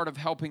be a part of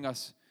helping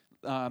us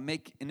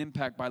make an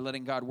impact by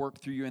letting God work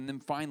through you. And then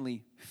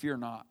finally, fear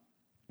not.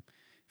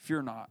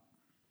 Fear not.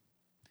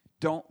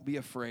 Don't be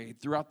afraid.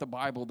 Throughout the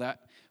Bible,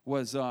 that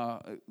was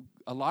a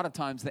lot of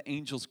times the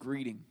angel's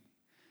greeting.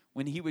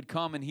 When he would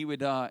come and he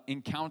would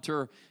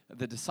encounter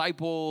the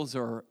disciples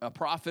or a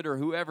prophet or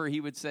whoever,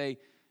 he would say,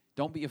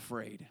 don't be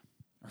afraid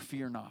or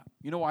fear not.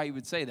 You know why he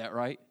would say that,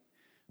 right?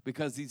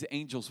 Because these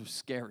angels were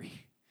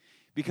scary.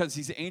 Because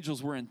these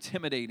angels were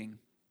intimidating.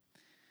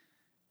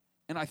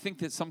 And I think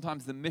that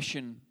sometimes the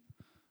mission,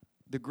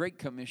 the Great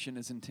Commission,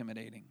 is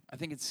intimidating. I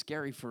think it's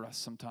scary for us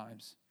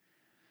sometimes.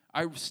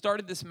 I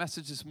started this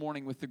message this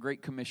morning with the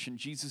Great Commission,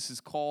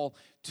 Jesus' call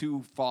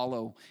to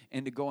follow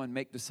and to go and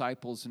make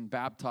disciples and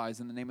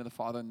baptize in the name of the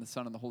Father and the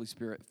Son and the Holy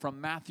Spirit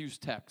from Matthew's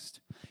text.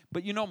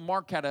 But you know,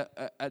 Mark had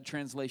a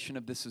translation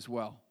of this as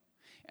well.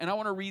 And I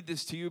want to read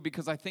this to you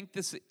because I think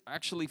this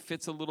actually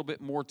fits a little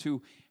bit more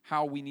to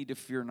how we need to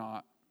fear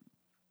not.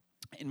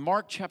 In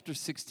Mark chapter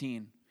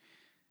 16,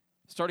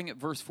 starting at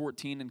verse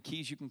 14, and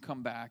Keys, you can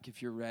come back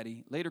if you're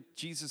ready. Later,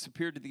 Jesus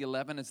appeared to the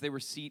 11 as they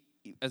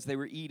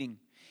were eating,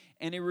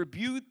 and he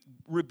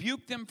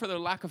rebuked them for their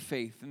lack of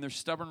faith and their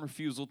stubborn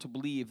refusal to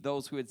believe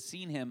those who had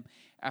seen him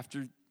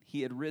after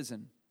he had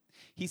risen.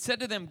 He said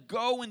to them,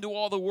 "Go into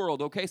all the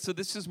world." Okay, so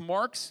this is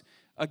Mark's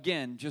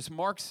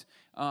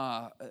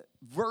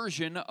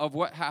version of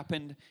what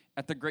happened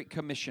at the Great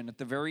Commission at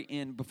the very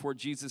end before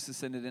Jesus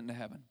ascended into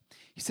heaven.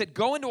 He said,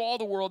 "Go into all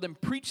the world and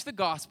preach the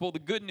gospel, the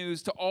good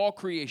news, to all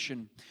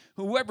creation.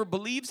 Whoever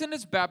believes and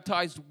is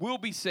baptized will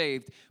be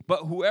saved,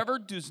 but whoever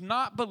does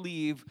not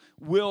believe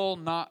will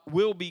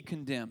be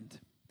condemned."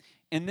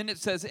 And then it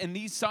says, "And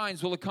these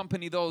signs will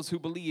accompany those who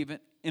believe.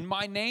 In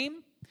my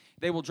name,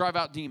 they will drive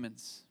out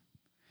demons.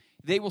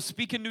 They will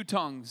speak in new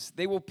tongues.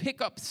 They will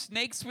pick up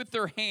snakes with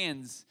their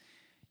hands."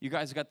 You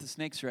guys got the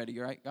snakes ready,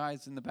 right,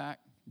 guys, in the back?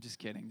 Just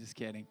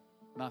kidding.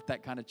 Not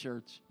that kind of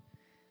church.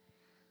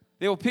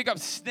 They will pick up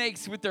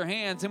snakes with their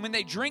hands, and when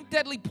they drink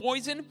deadly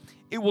poison,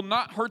 it will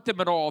not hurt them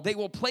at all. They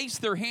will place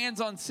their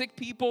hands on sick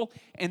people,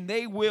 and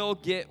they will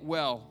get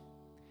well.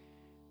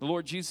 The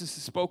Lord Jesus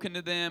has spoken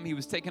to them. He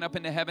was taken up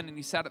into heaven, and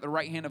he sat at the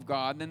right hand of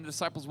God. And then the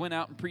disciples went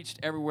out and preached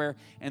everywhere,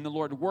 and the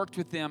Lord worked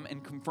with them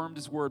and confirmed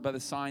his word by the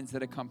signs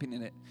that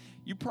accompanied it.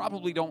 You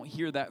probably don't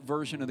hear that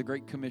version of the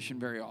Great Commission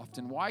very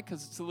often. Why?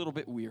 Because it's a little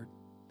bit weird.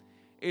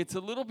 It's a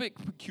little bit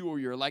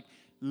peculiar. Like,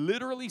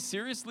 literally,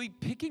 seriously,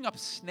 picking up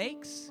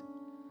snakes?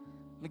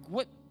 Like,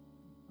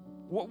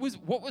 what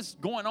was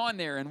going on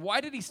there, and why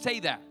did he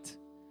say that?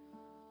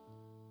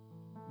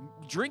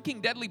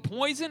 Drinking deadly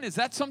poison, is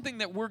that something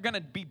that we're going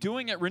to be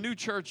doing at Renew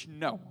Church?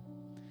 No.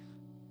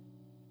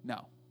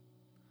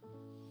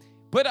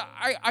 But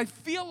I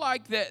feel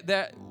like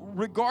that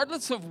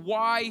regardless of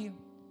why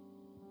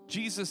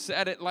Jesus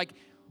said it, like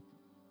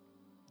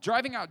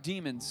driving out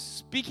demons,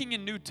 speaking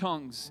in new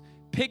tongues,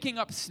 picking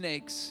up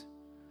snakes,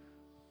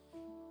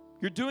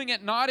 you're doing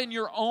it not in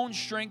your own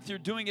strength, you're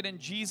doing it in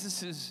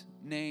Jesus'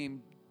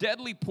 name.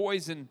 Deadly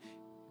poison,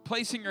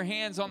 placing your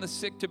hands on the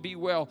sick to be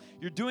well.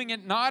 You're doing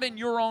it not in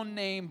your own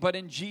name, but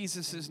in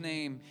Jesus'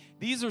 name.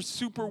 These are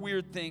super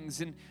weird things,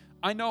 and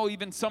I know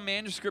even some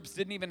manuscripts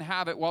didn't even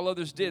have it, while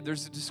others did.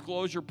 There's a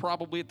disclosure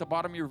probably at the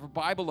bottom of your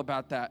Bible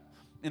about that,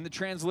 and the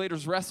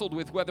translators wrestled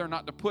with whether or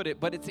not to put it,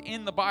 but it's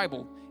in the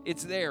Bible.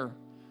 It's there.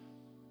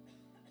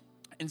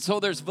 And so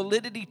there's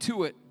validity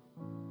to it.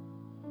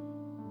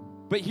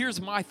 But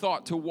here's my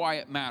thought to why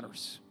it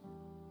matters.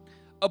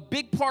 A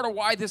big part of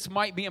why this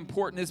might be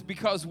important is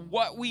because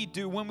what we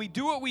do, when we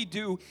do what we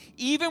do,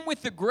 even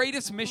with the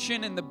greatest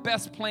mission and the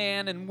best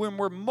plan, and when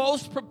we're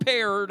most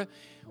prepared,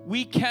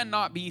 we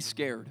cannot be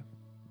scared.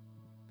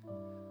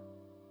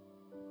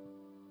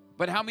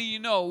 But how many of you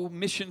know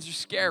missions are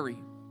scary?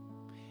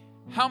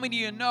 How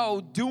many of you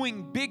know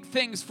doing big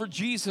things for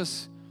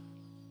Jesus,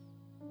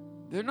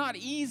 they're not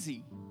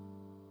easy.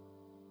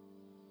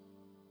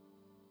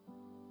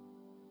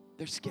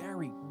 They're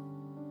scary.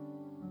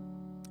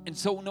 And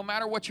so no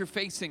matter what you're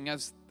facing,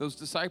 as those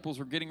disciples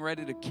were getting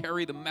ready to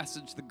carry the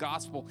message, the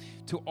gospel,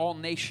 to all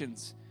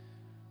nations,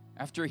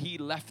 after he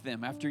left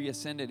them, after he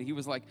ascended, he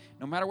was like,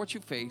 no matter what you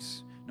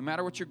face, no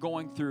matter what you're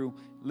going through,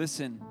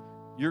 listen,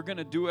 you're going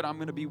to do it. I'm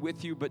going to be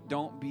with you, but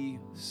don't be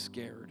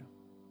scared.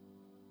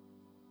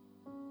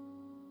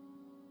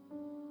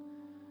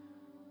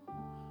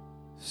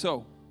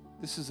 So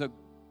this is a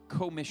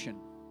commission,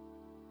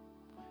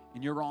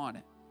 and you're on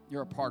it.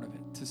 You're a part of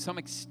it to some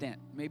extent.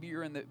 Maybe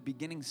you're in the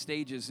beginning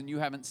stages and you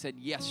haven't said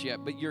yes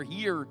yet, but you're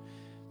here,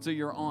 so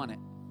you're on it.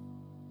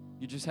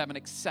 You just haven't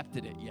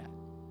accepted it yet.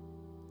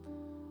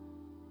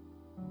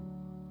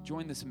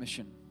 Join this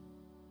mission.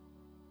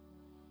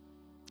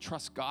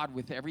 Trust God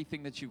with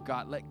everything that you've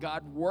got. Let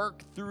God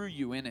work through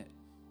you in it.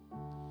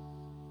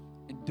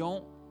 And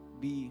don't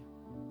be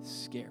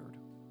scared.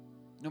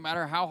 No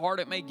matter how hard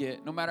it may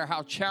get, no matter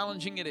how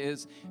challenging it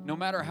is, no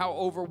matter how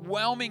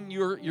overwhelming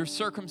your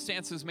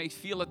circumstances may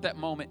feel at that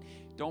moment,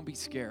 don't be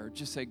scared.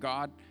 Just say,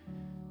 God,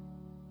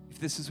 if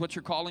this is what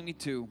you're calling me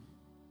to,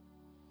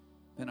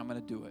 then I'm going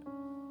to do it.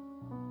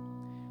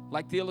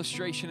 Like the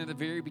illustration at the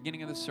very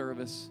beginning of the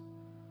service,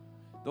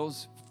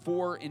 those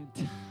four,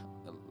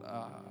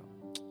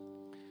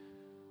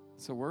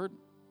 what's the word?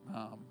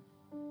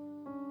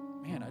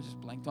 Man, I just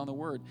blanked on the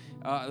word.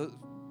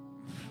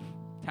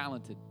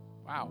 Talented.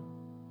 Wow.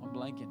 I'm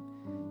blanking.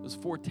 Those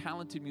four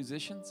talented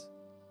musicians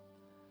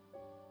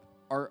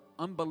are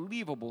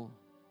unbelievable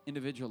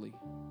individually.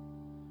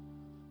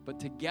 But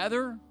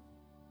together,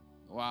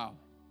 wow.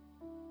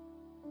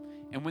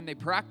 And when they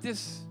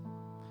practice,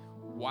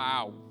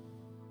 wow.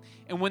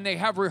 And when they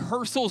have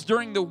rehearsals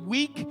during the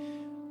week,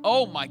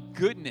 oh my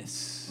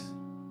goodness.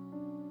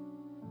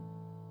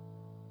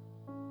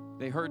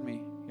 They heard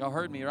me. Y'all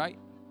heard me, right?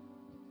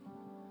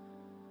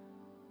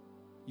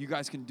 You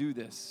guys can do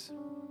this.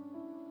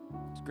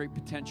 It's great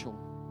potential.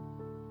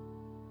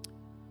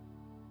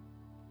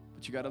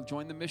 But you got to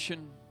join the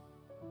mission.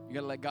 You got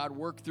to let God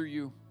work through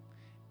you.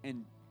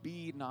 And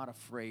be not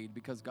afraid,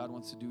 because God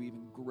wants to do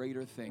even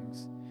greater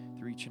things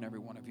through each and every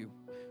one of you.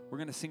 We're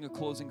going to sing a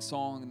closing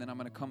song, and then I'm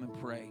going to come and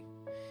pray.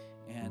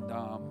 And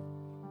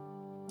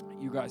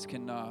you guys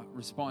can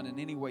respond in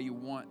any way you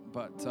want.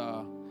 But,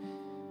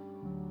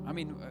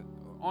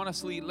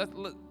 honestly,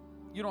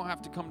 you don't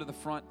have to come to the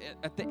front.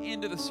 At the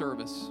end of the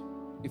service,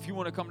 if you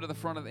want to come to the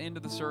front at the end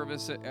of the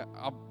service,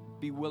 I'll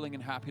be willing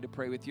and happy to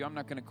pray with you. I'm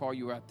not going to call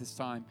you out this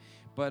time.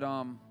 But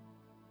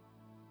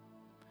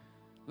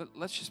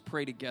let's just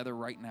pray together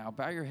right now.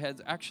 Bow your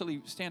heads.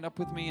 Actually, stand up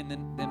with me, and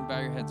then bow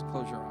your heads.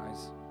 Close your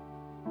eyes.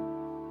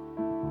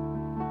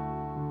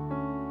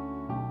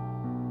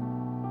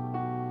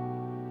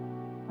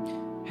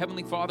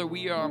 Heavenly Father,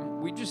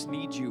 we just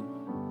need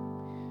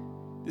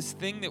you. This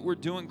thing that we're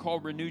doing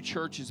called Renew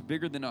Church is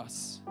bigger than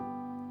us.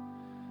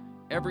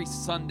 Every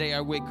Sunday I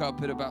wake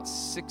up at about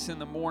 6 in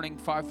the morning,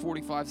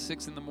 5:45,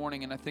 6 in the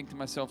morning, and I think to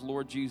myself,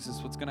 Lord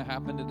Jesus, what's going to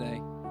happen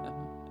today?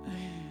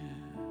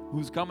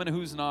 Who's coming,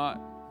 who's not?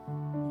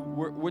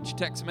 Which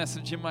text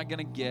message am I going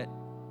to get?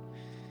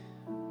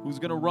 Who's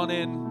going to run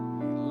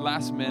in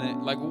last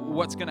minute, like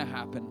what's going to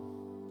happen.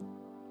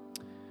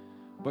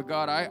 But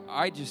God,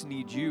 I just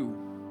need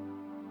you.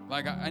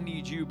 Like I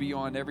need you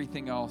beyond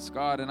everything else,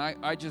 God. And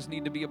I just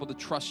need to be able to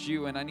trust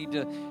you. And I need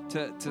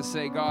to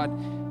say,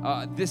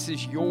 God, this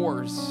is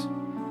yours.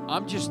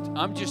 I'm just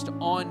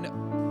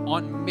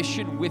on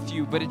mission with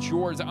you, but it's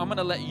yours. I'm going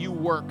to let you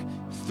work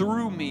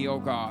through me, oh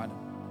God.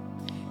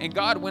 And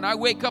God, when I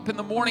wake up in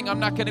the morning, I'm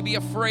not going to be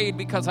afraid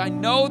because I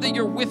know that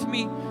you're with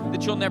me,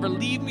 that you'll never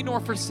leave me nor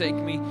forsake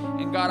me.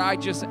 And God, I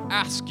just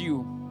ask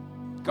you,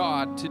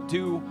 God, to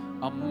do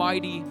a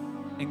mighty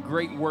and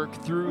great work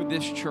through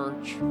this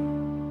church.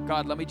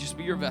 God, let me just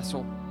be your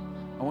vessel.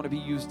 I want to be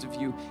used of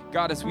you.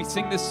 God, as we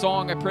sing this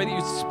song, I pray that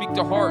you speak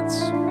to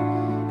hearts.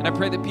 And I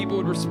pray that people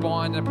would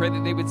respond. And I pray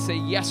that they would say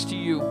yes to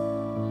you.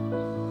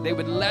 They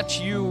would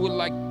let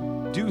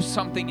you do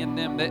something in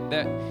them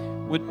that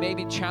would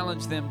maybe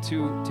challenge them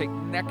to take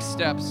next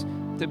steps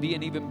to be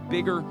an even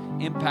bigger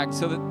impact,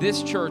 so that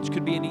this church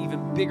could be an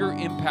even bigger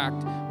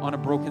impact on a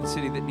broken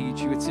city that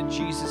needs you. It's in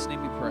Jesus'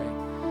 name we pray.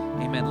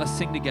 Amen. Let's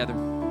sing together.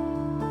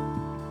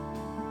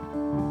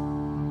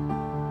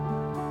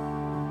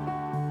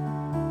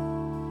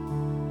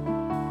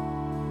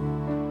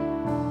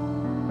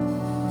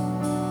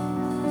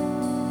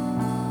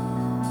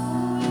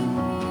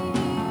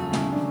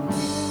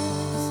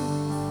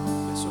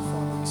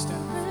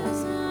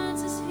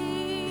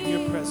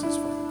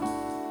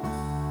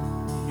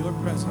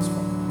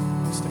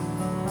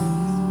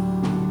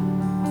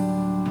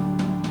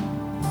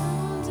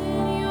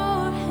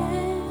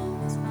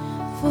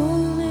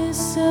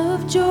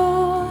 Joy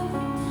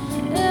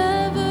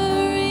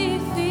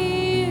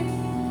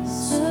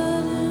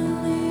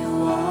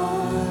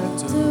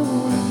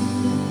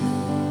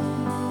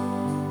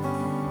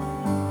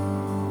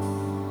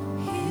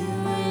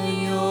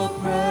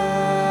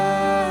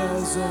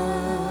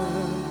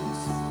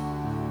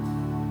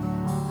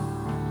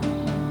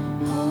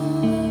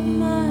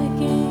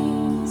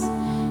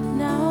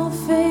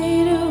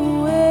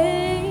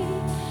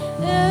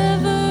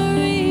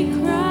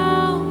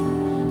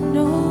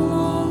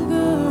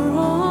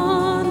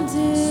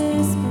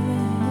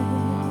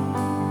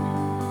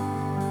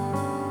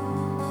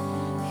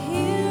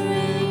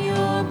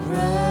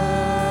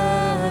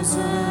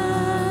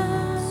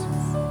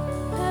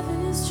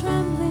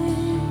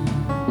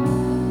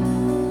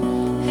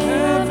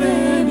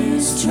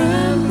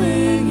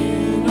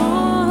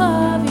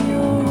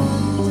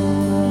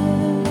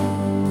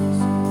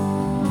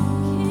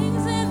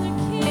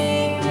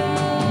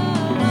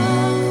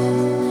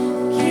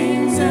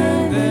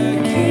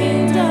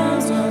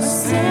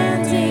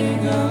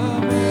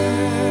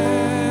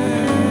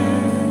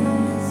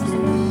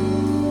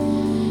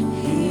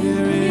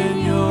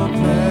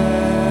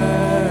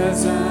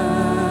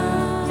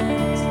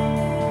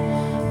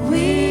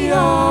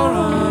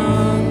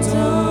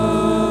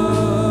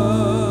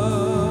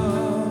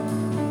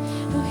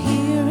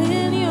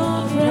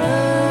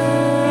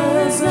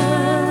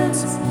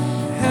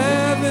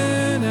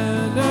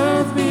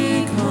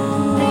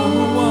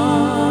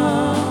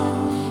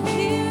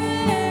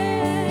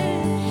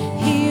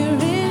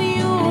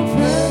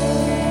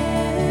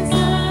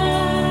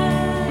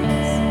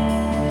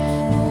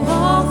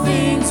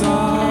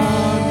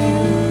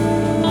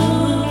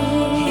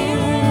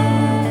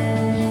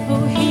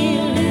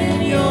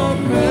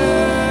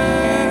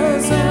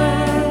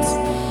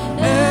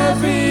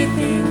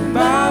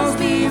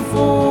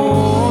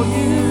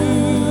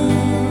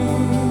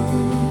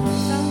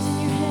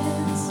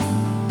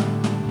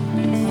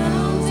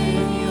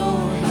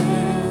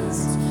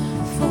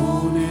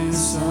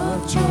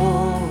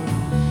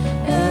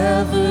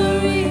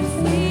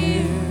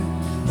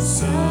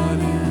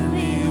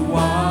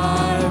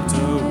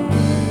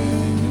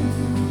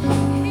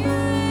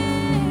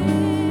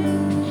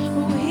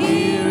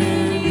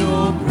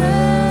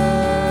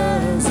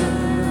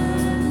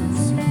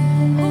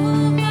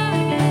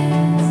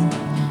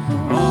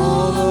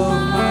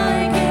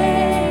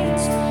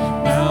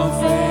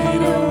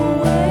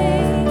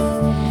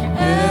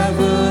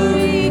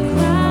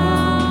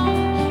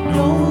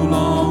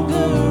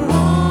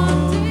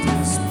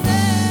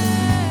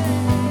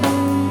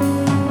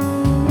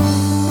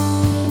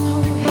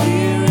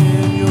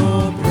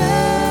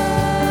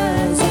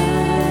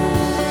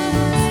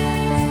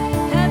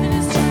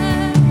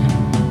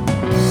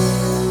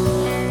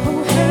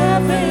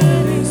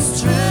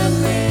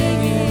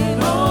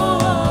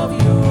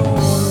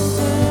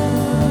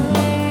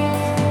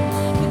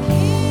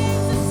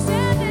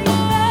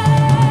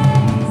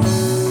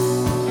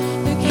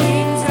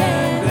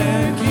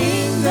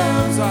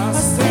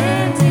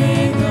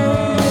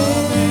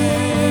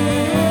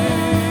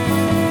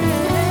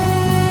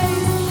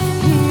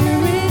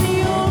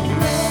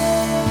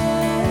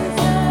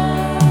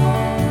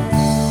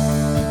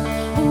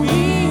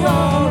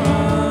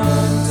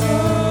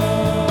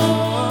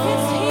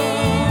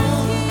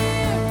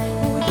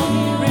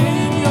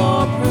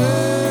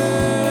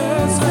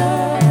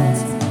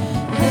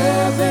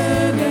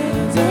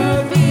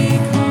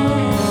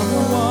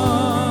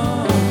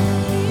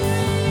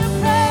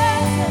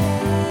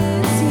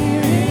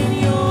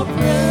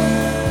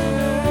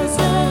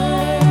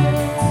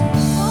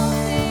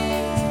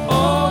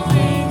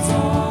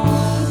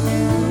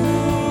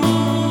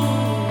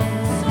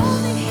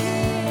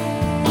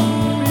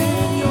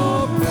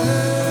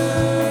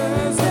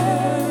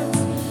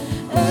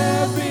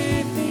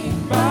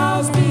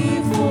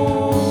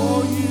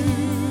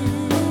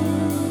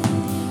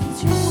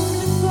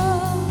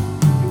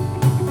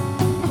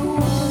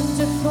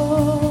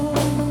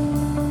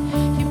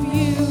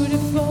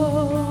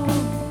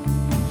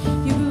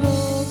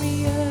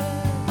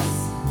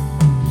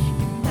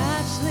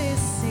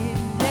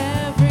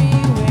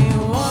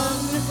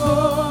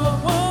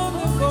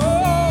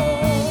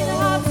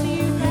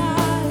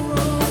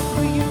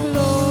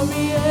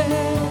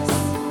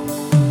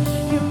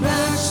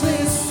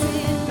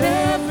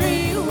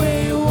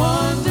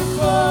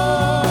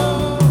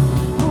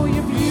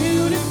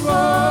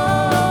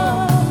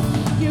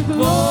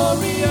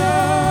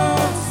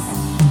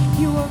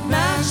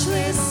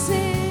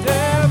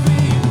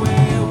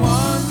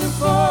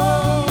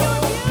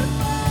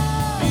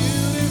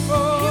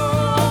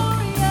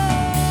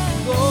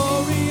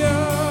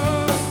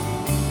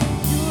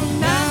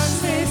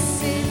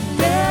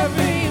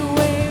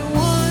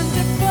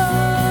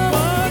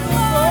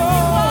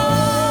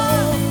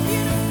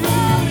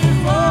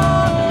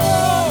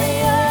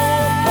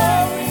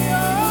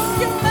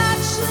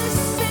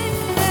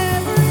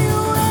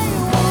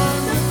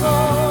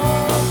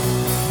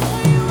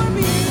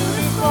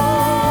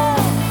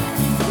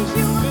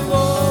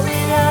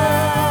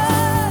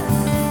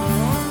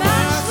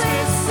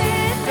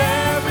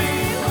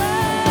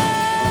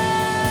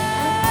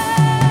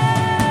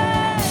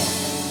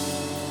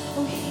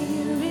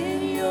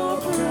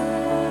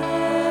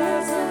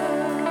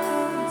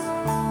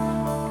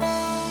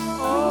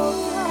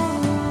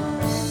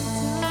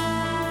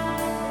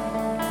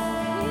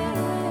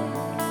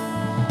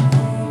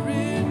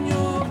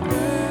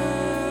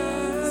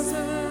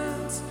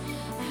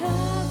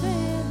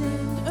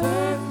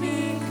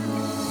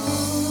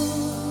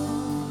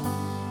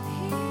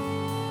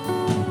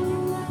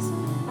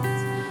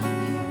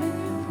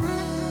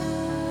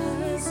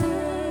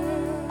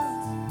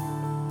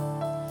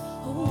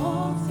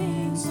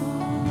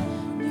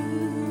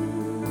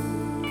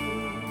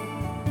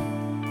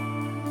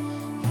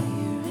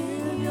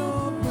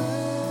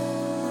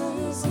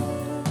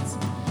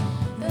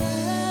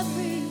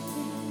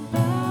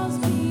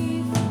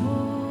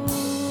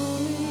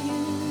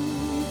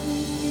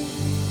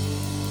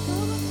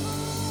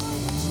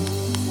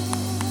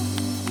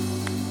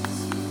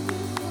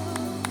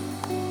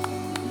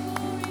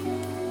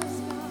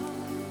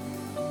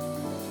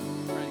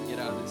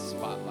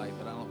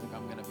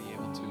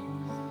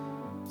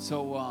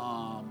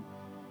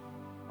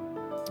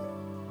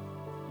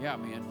yeah,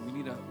 man,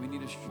 we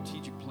need a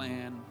strategic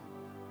plan,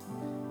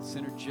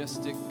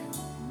 synergistic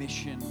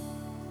mission,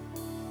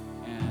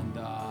 and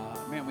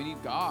man, we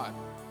need God.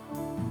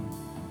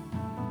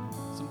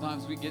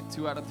 Sometimes we get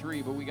 2 out of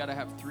 3, but we got to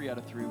have 3 out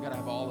of 3. We got to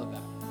have all of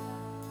that.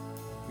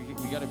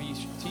 We got to be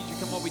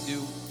strategic in what we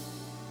do.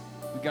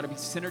 We got to be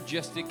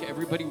synergistic.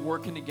 Everybody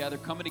working together,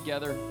 coming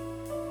together.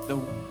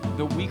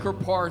 The weaker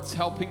parts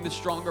helping the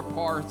stronger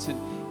parts,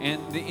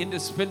 and the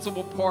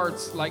indispensable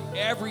parts. Like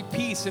every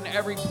piece and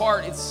every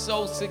part is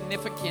so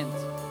significant.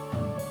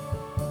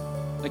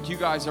 Like you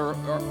guys are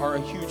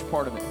a huge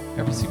part of it.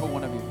 Every single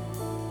one of you.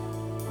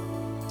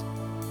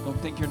 Don't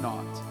think you're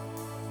not.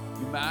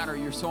 You matter.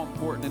 You're so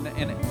important.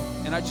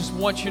 And I just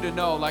want you to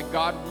know, like,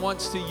 God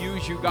wants to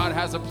use you. God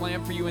has a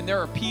plan for you. And there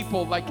are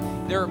people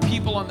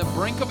on the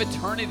brink of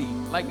eternity,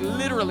 like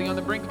literally on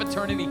the brink of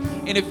eternity.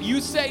 And if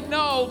you say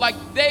no, like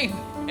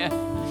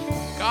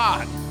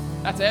God,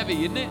 that's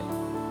heavy, isn't it?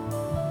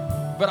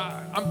 But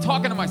I'm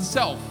talking to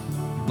myself,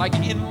 like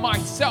in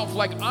myself,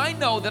 like I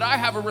know that I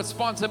have a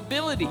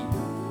responsibility.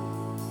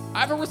 I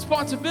have a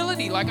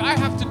responsibility. Like I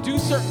have to do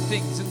certain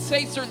things and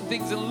say certain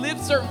things and live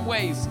certain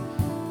ways.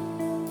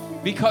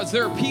 Because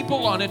there are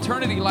people on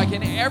eternity, like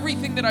in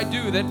everything that I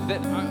do, that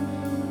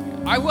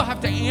I will have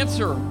to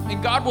answer.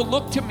 And God will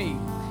look to me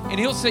and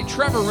He'll say,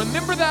 Trevor,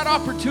 remember that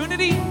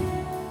opportunity?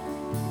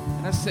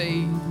 And I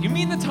say, you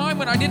mean the time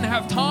when I didn't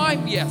have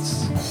time?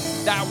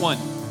 Yes, that one.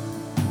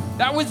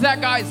 That was that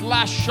guy's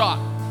last shot.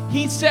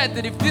 He said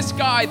that if this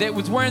guy that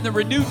was wearing the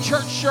Renewed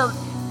Church shirt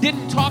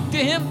didn't talk to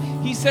him,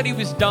 he said he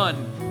was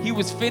done. He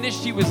was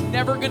finished. He was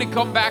never going to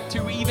come back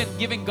to even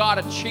giving God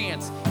a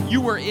chance.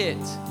 You were it.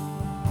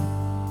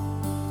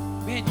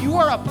 Man, you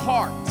are a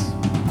part.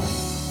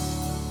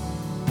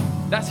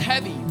 That's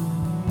heavy.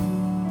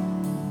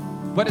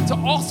 But it's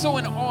also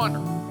an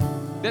honor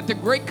that the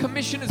Great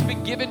Commission has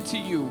been given to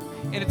you,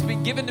 and it's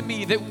been given to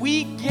me, that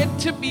we get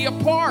to be a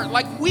part.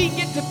 Like we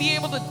get to be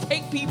able to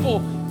take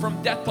people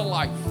from death to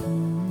life,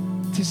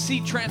 to see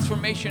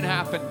transformation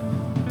happen.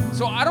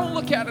 So I don't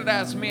look at it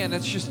as, man,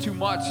 that's just too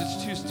much.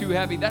 It's just too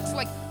heavy. That's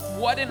like,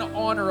 what an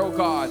honor, oh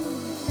God,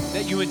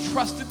 that you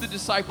entrusted the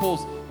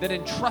disciples, that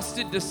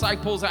entrusted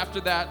disciples after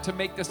that to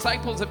make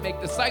disciples that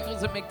make disciples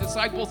that make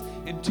disciples.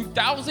 And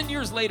 2,000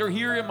 years later,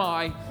 here am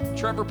I,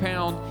 Trevor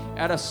Pound,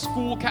 at a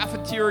school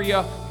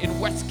cafeteria in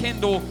West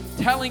Kendall,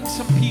 telling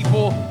some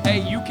people,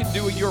 hey, you can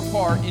do your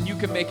part and you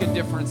can make a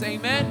difference.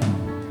 Amen?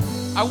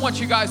 I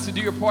want you guys to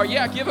do your part.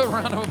 Yeah, give a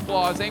round of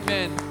applause.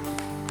 Amen.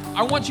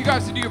 I want you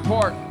guys to do your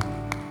part.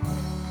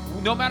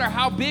 No matter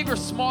how big or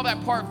small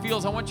that part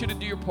feels, I want you to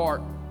do your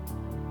part,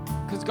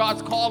 because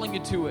God's calling you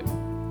to it.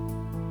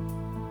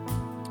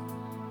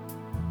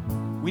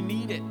 We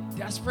need it,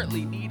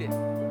 desperately need it.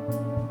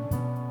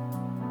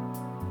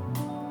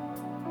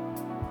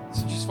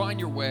 So just find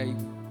your way.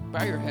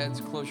 Bow your heads,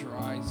 close your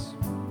eyes.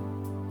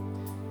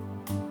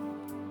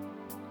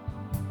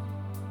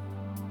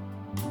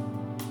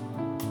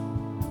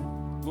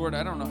 Lord,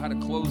 I don't know how to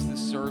close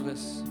this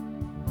service,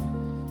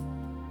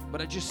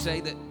 but I just say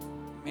that,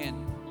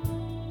 man,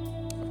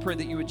 I pray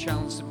that you would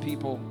challenge some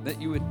people, that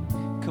you would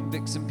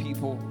convict some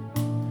people,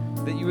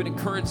 that you would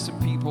encourage some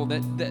people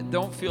that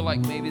don't feel like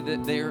maybe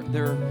that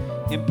they're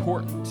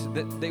important,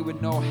 that they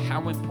would know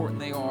how important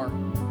they are.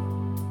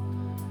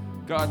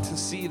 God, to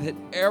see that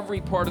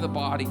every part of the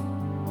body,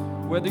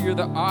 whether you're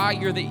the eye,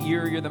 you're the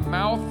ear, you're the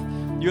mouth,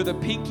 you're the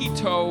pinky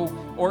toe,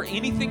 or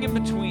anything in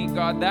between,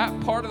 God, that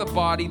part of the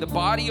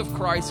body of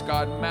Christ,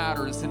 God,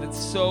 matters, and it's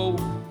so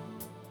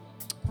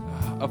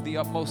of the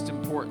utmost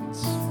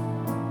importance.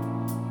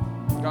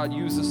 God,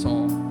 use us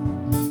all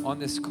on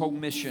this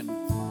commission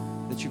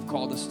that you've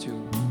called us to.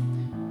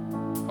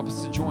 Help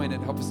us to join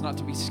it. Help us not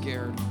to be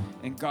scared.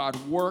 And God,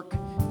 work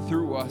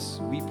through us,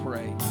 we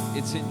pray.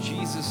 It's in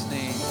Jesus'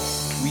 name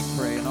we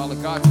pray. And all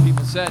of God's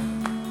people said,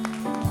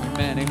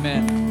 amen,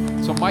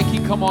 amen. So Mikey,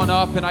 come on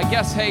up. And I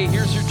guess, hey,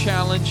 here's your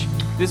challenge.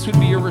 This would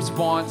be your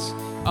response.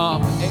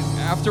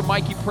 After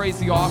Mikey prays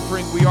the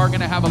offering, we are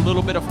going to have a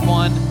little bit of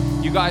fun.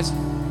 You guys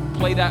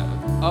play that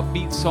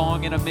upbeat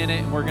song in a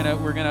minute.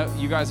 And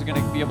you guys are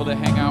gonna be able to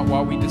hang out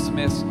while we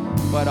dismiss.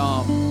 But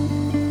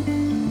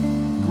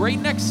great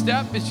next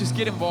step is just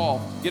get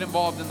involved. Get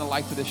involved in the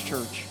life of this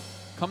church.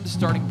 Come to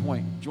Starting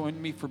Point. Join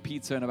me for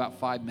pizza in about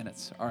 5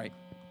 minutes. All right.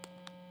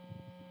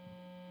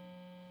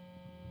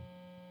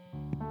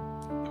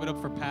 Give it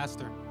up for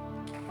Pastor.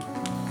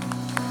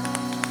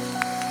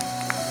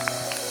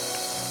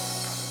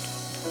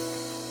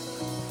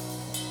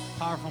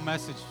 Powerful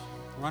message.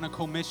 We're on a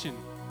commission.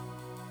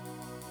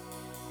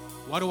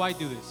 Why do I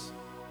do this?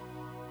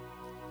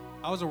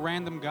 I was a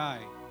random guy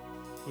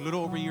who a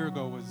little over a year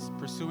ago was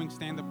pursuing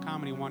stand-up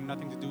comedy, wanted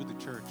nothing to do with the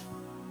church.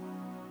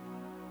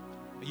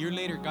 A year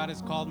later, God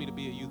has called me to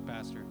be a youth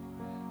pastor.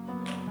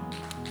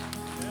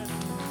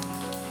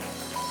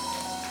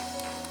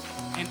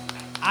 And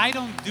I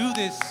don't do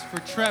this for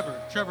Trevor.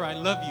 Trevor, I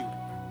love you,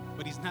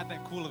 but he's not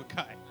that cool of a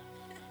guy.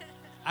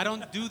 I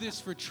don't do this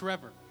for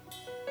Trevor.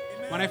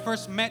 When I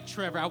first met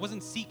Trevor, I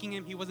wasn't seeking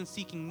him. He wasn't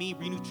seeking me.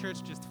 Renewed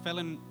Church just fell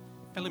in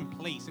fell in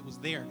place. It was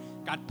there.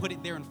 God put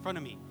it there in front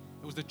of me.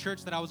 It was the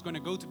church that I was going to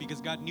go to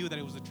because God knew that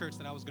it was the church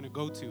that I was going to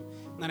go to.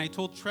 And then I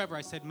told Trevor,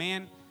 I said,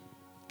 man,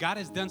 God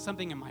has done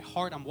something in my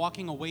heart. I'm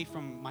walking away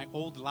from my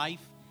old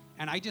life,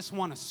 and I just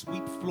want to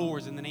sweep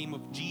floors in the name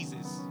of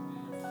Jesus.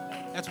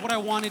 That's what I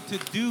wanted to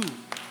do,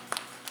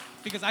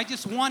 because I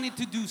just wanted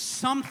to do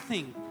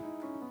something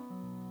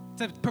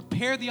to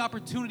prepare the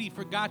opportunity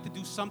for God to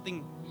do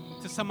something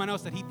to someone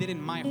else that he did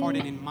in my heart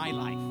and in my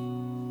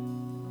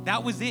life.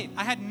 That was it.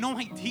 I had no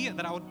idea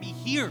that I would be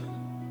here.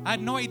 I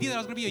had no idea that I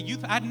was going to be a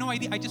youth. I had no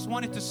idea. I just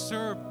wanted to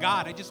serve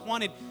God. I just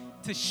wanted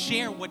to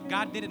share what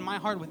God did in my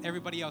heart with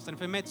everybody else. And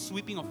if it meant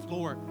sweeping a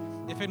floor,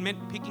 if it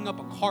meant picking up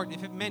a cart,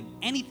 if it meant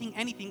anything,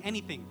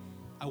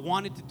 I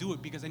wanted to do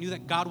it because I knew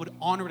that God would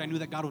honor it. I knew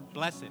that God would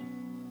bless it.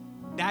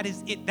 That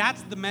is it.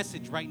 That's the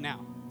message right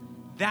now.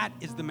 That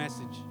is the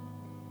message.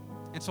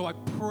 And so I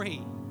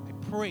pray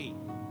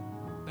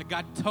that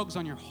God tugs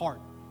on your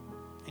heart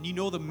and you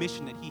know the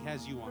mission that he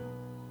has you on.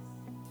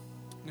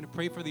 I'm going to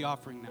pray for the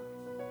offering now.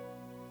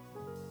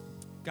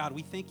 God,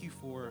 we thank you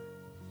for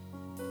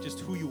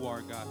just who you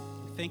are, God.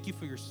 We thank you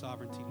for your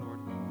sovereignty, Lord.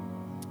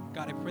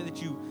 God, I pray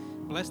that you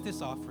bless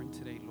this offering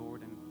today,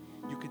 Lord, and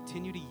you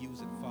continue to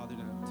use it, Father,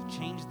 to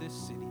change this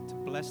city, to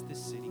bless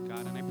this city,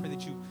 God. And I pray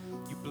that you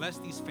bless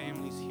these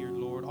families here,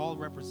 Lord, all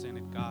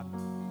represented, God.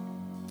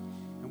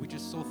 And we're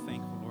just so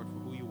thankful, Lord, for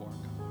who you are,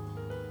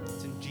 God.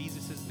 It's in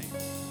Jesus' name.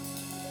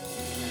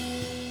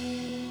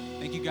 Amen.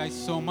 Thank you guys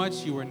so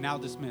much. You are now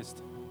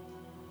dismissed.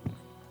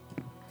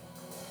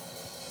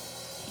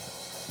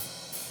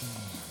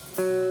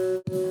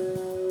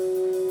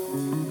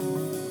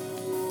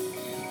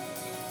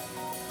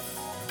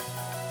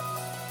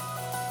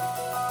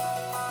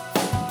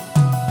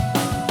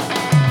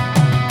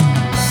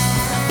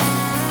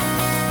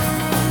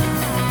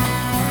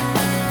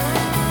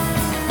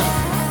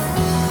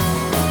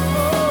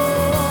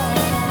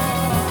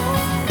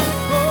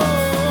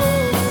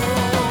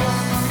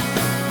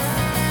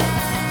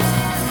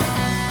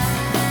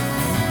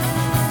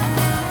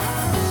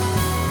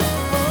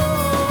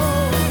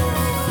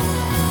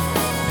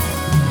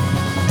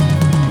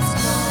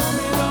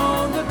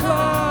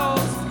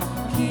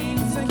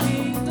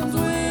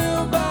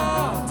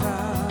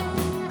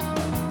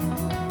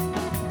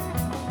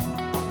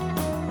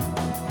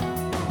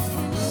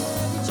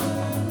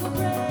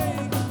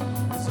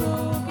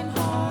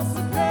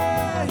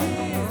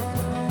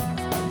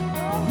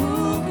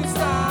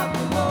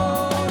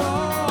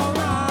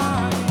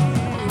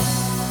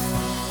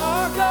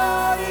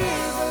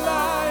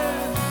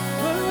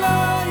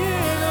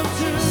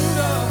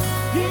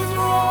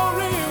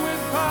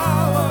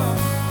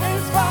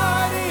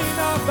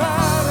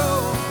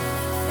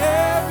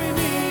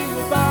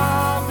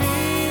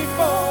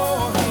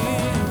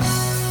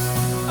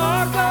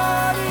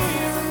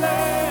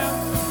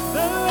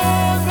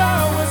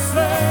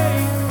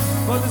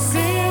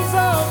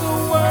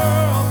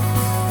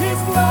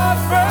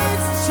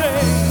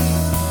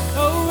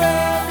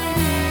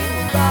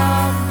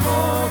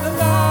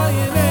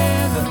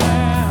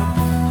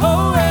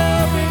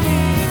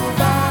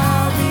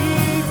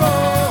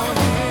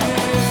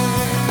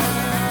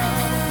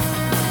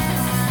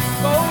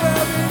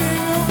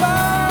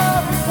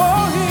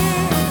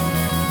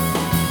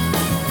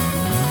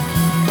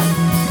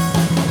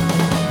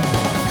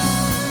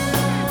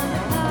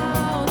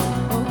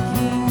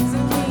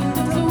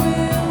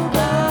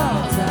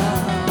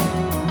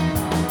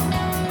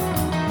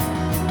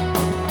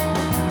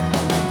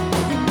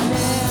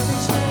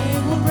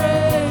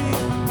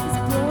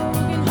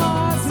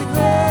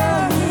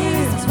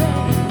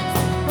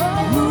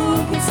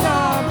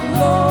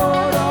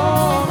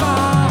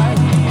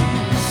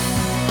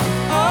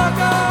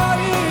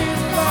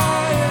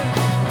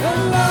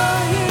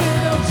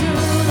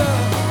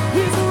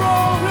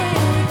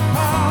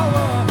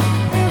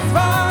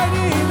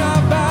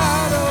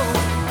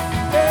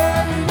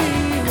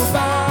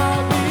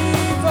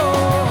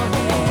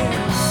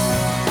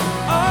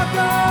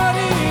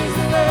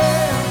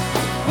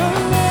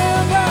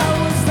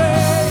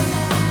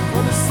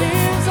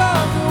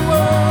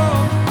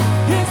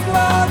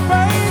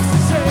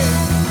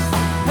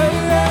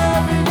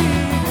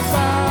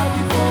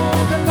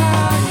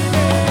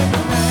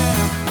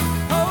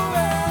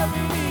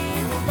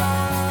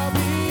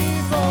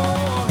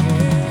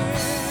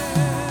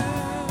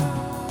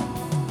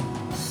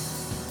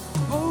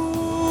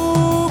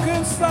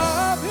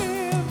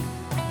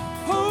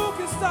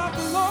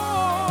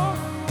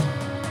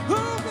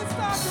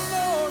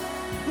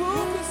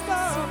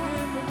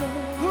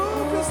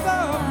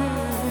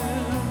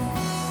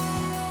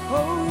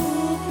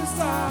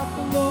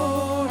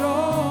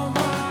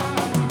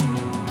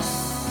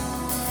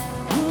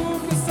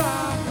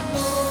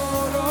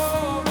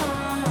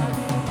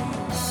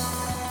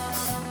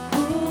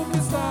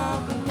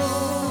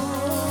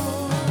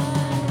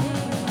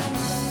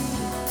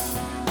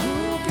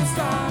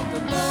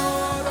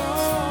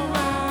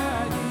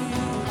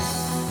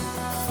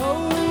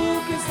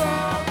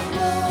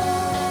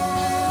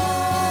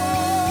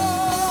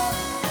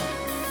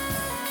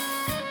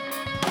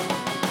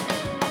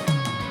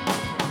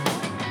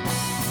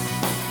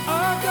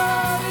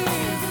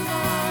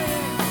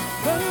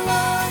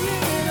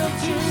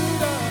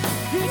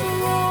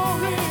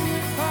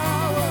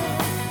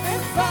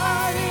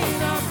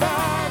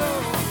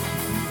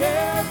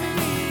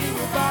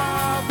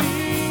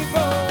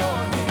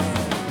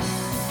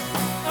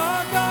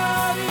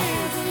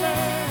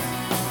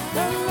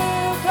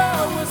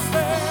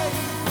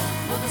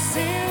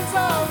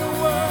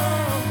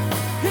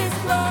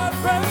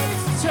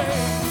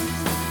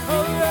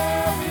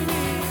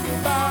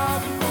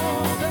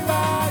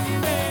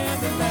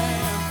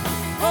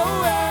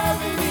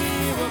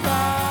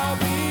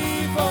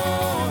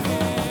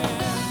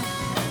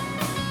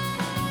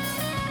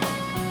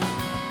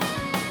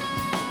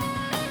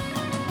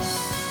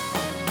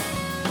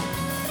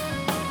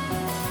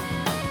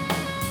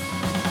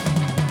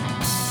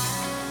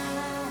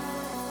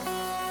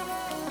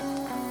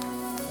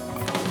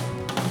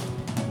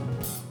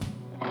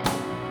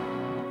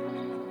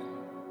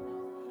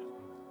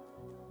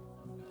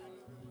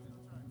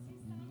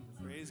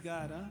 Praise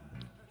God,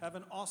 huh? Have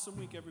an awesome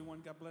week,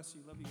 everyone. God bless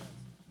you. Love you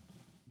guys.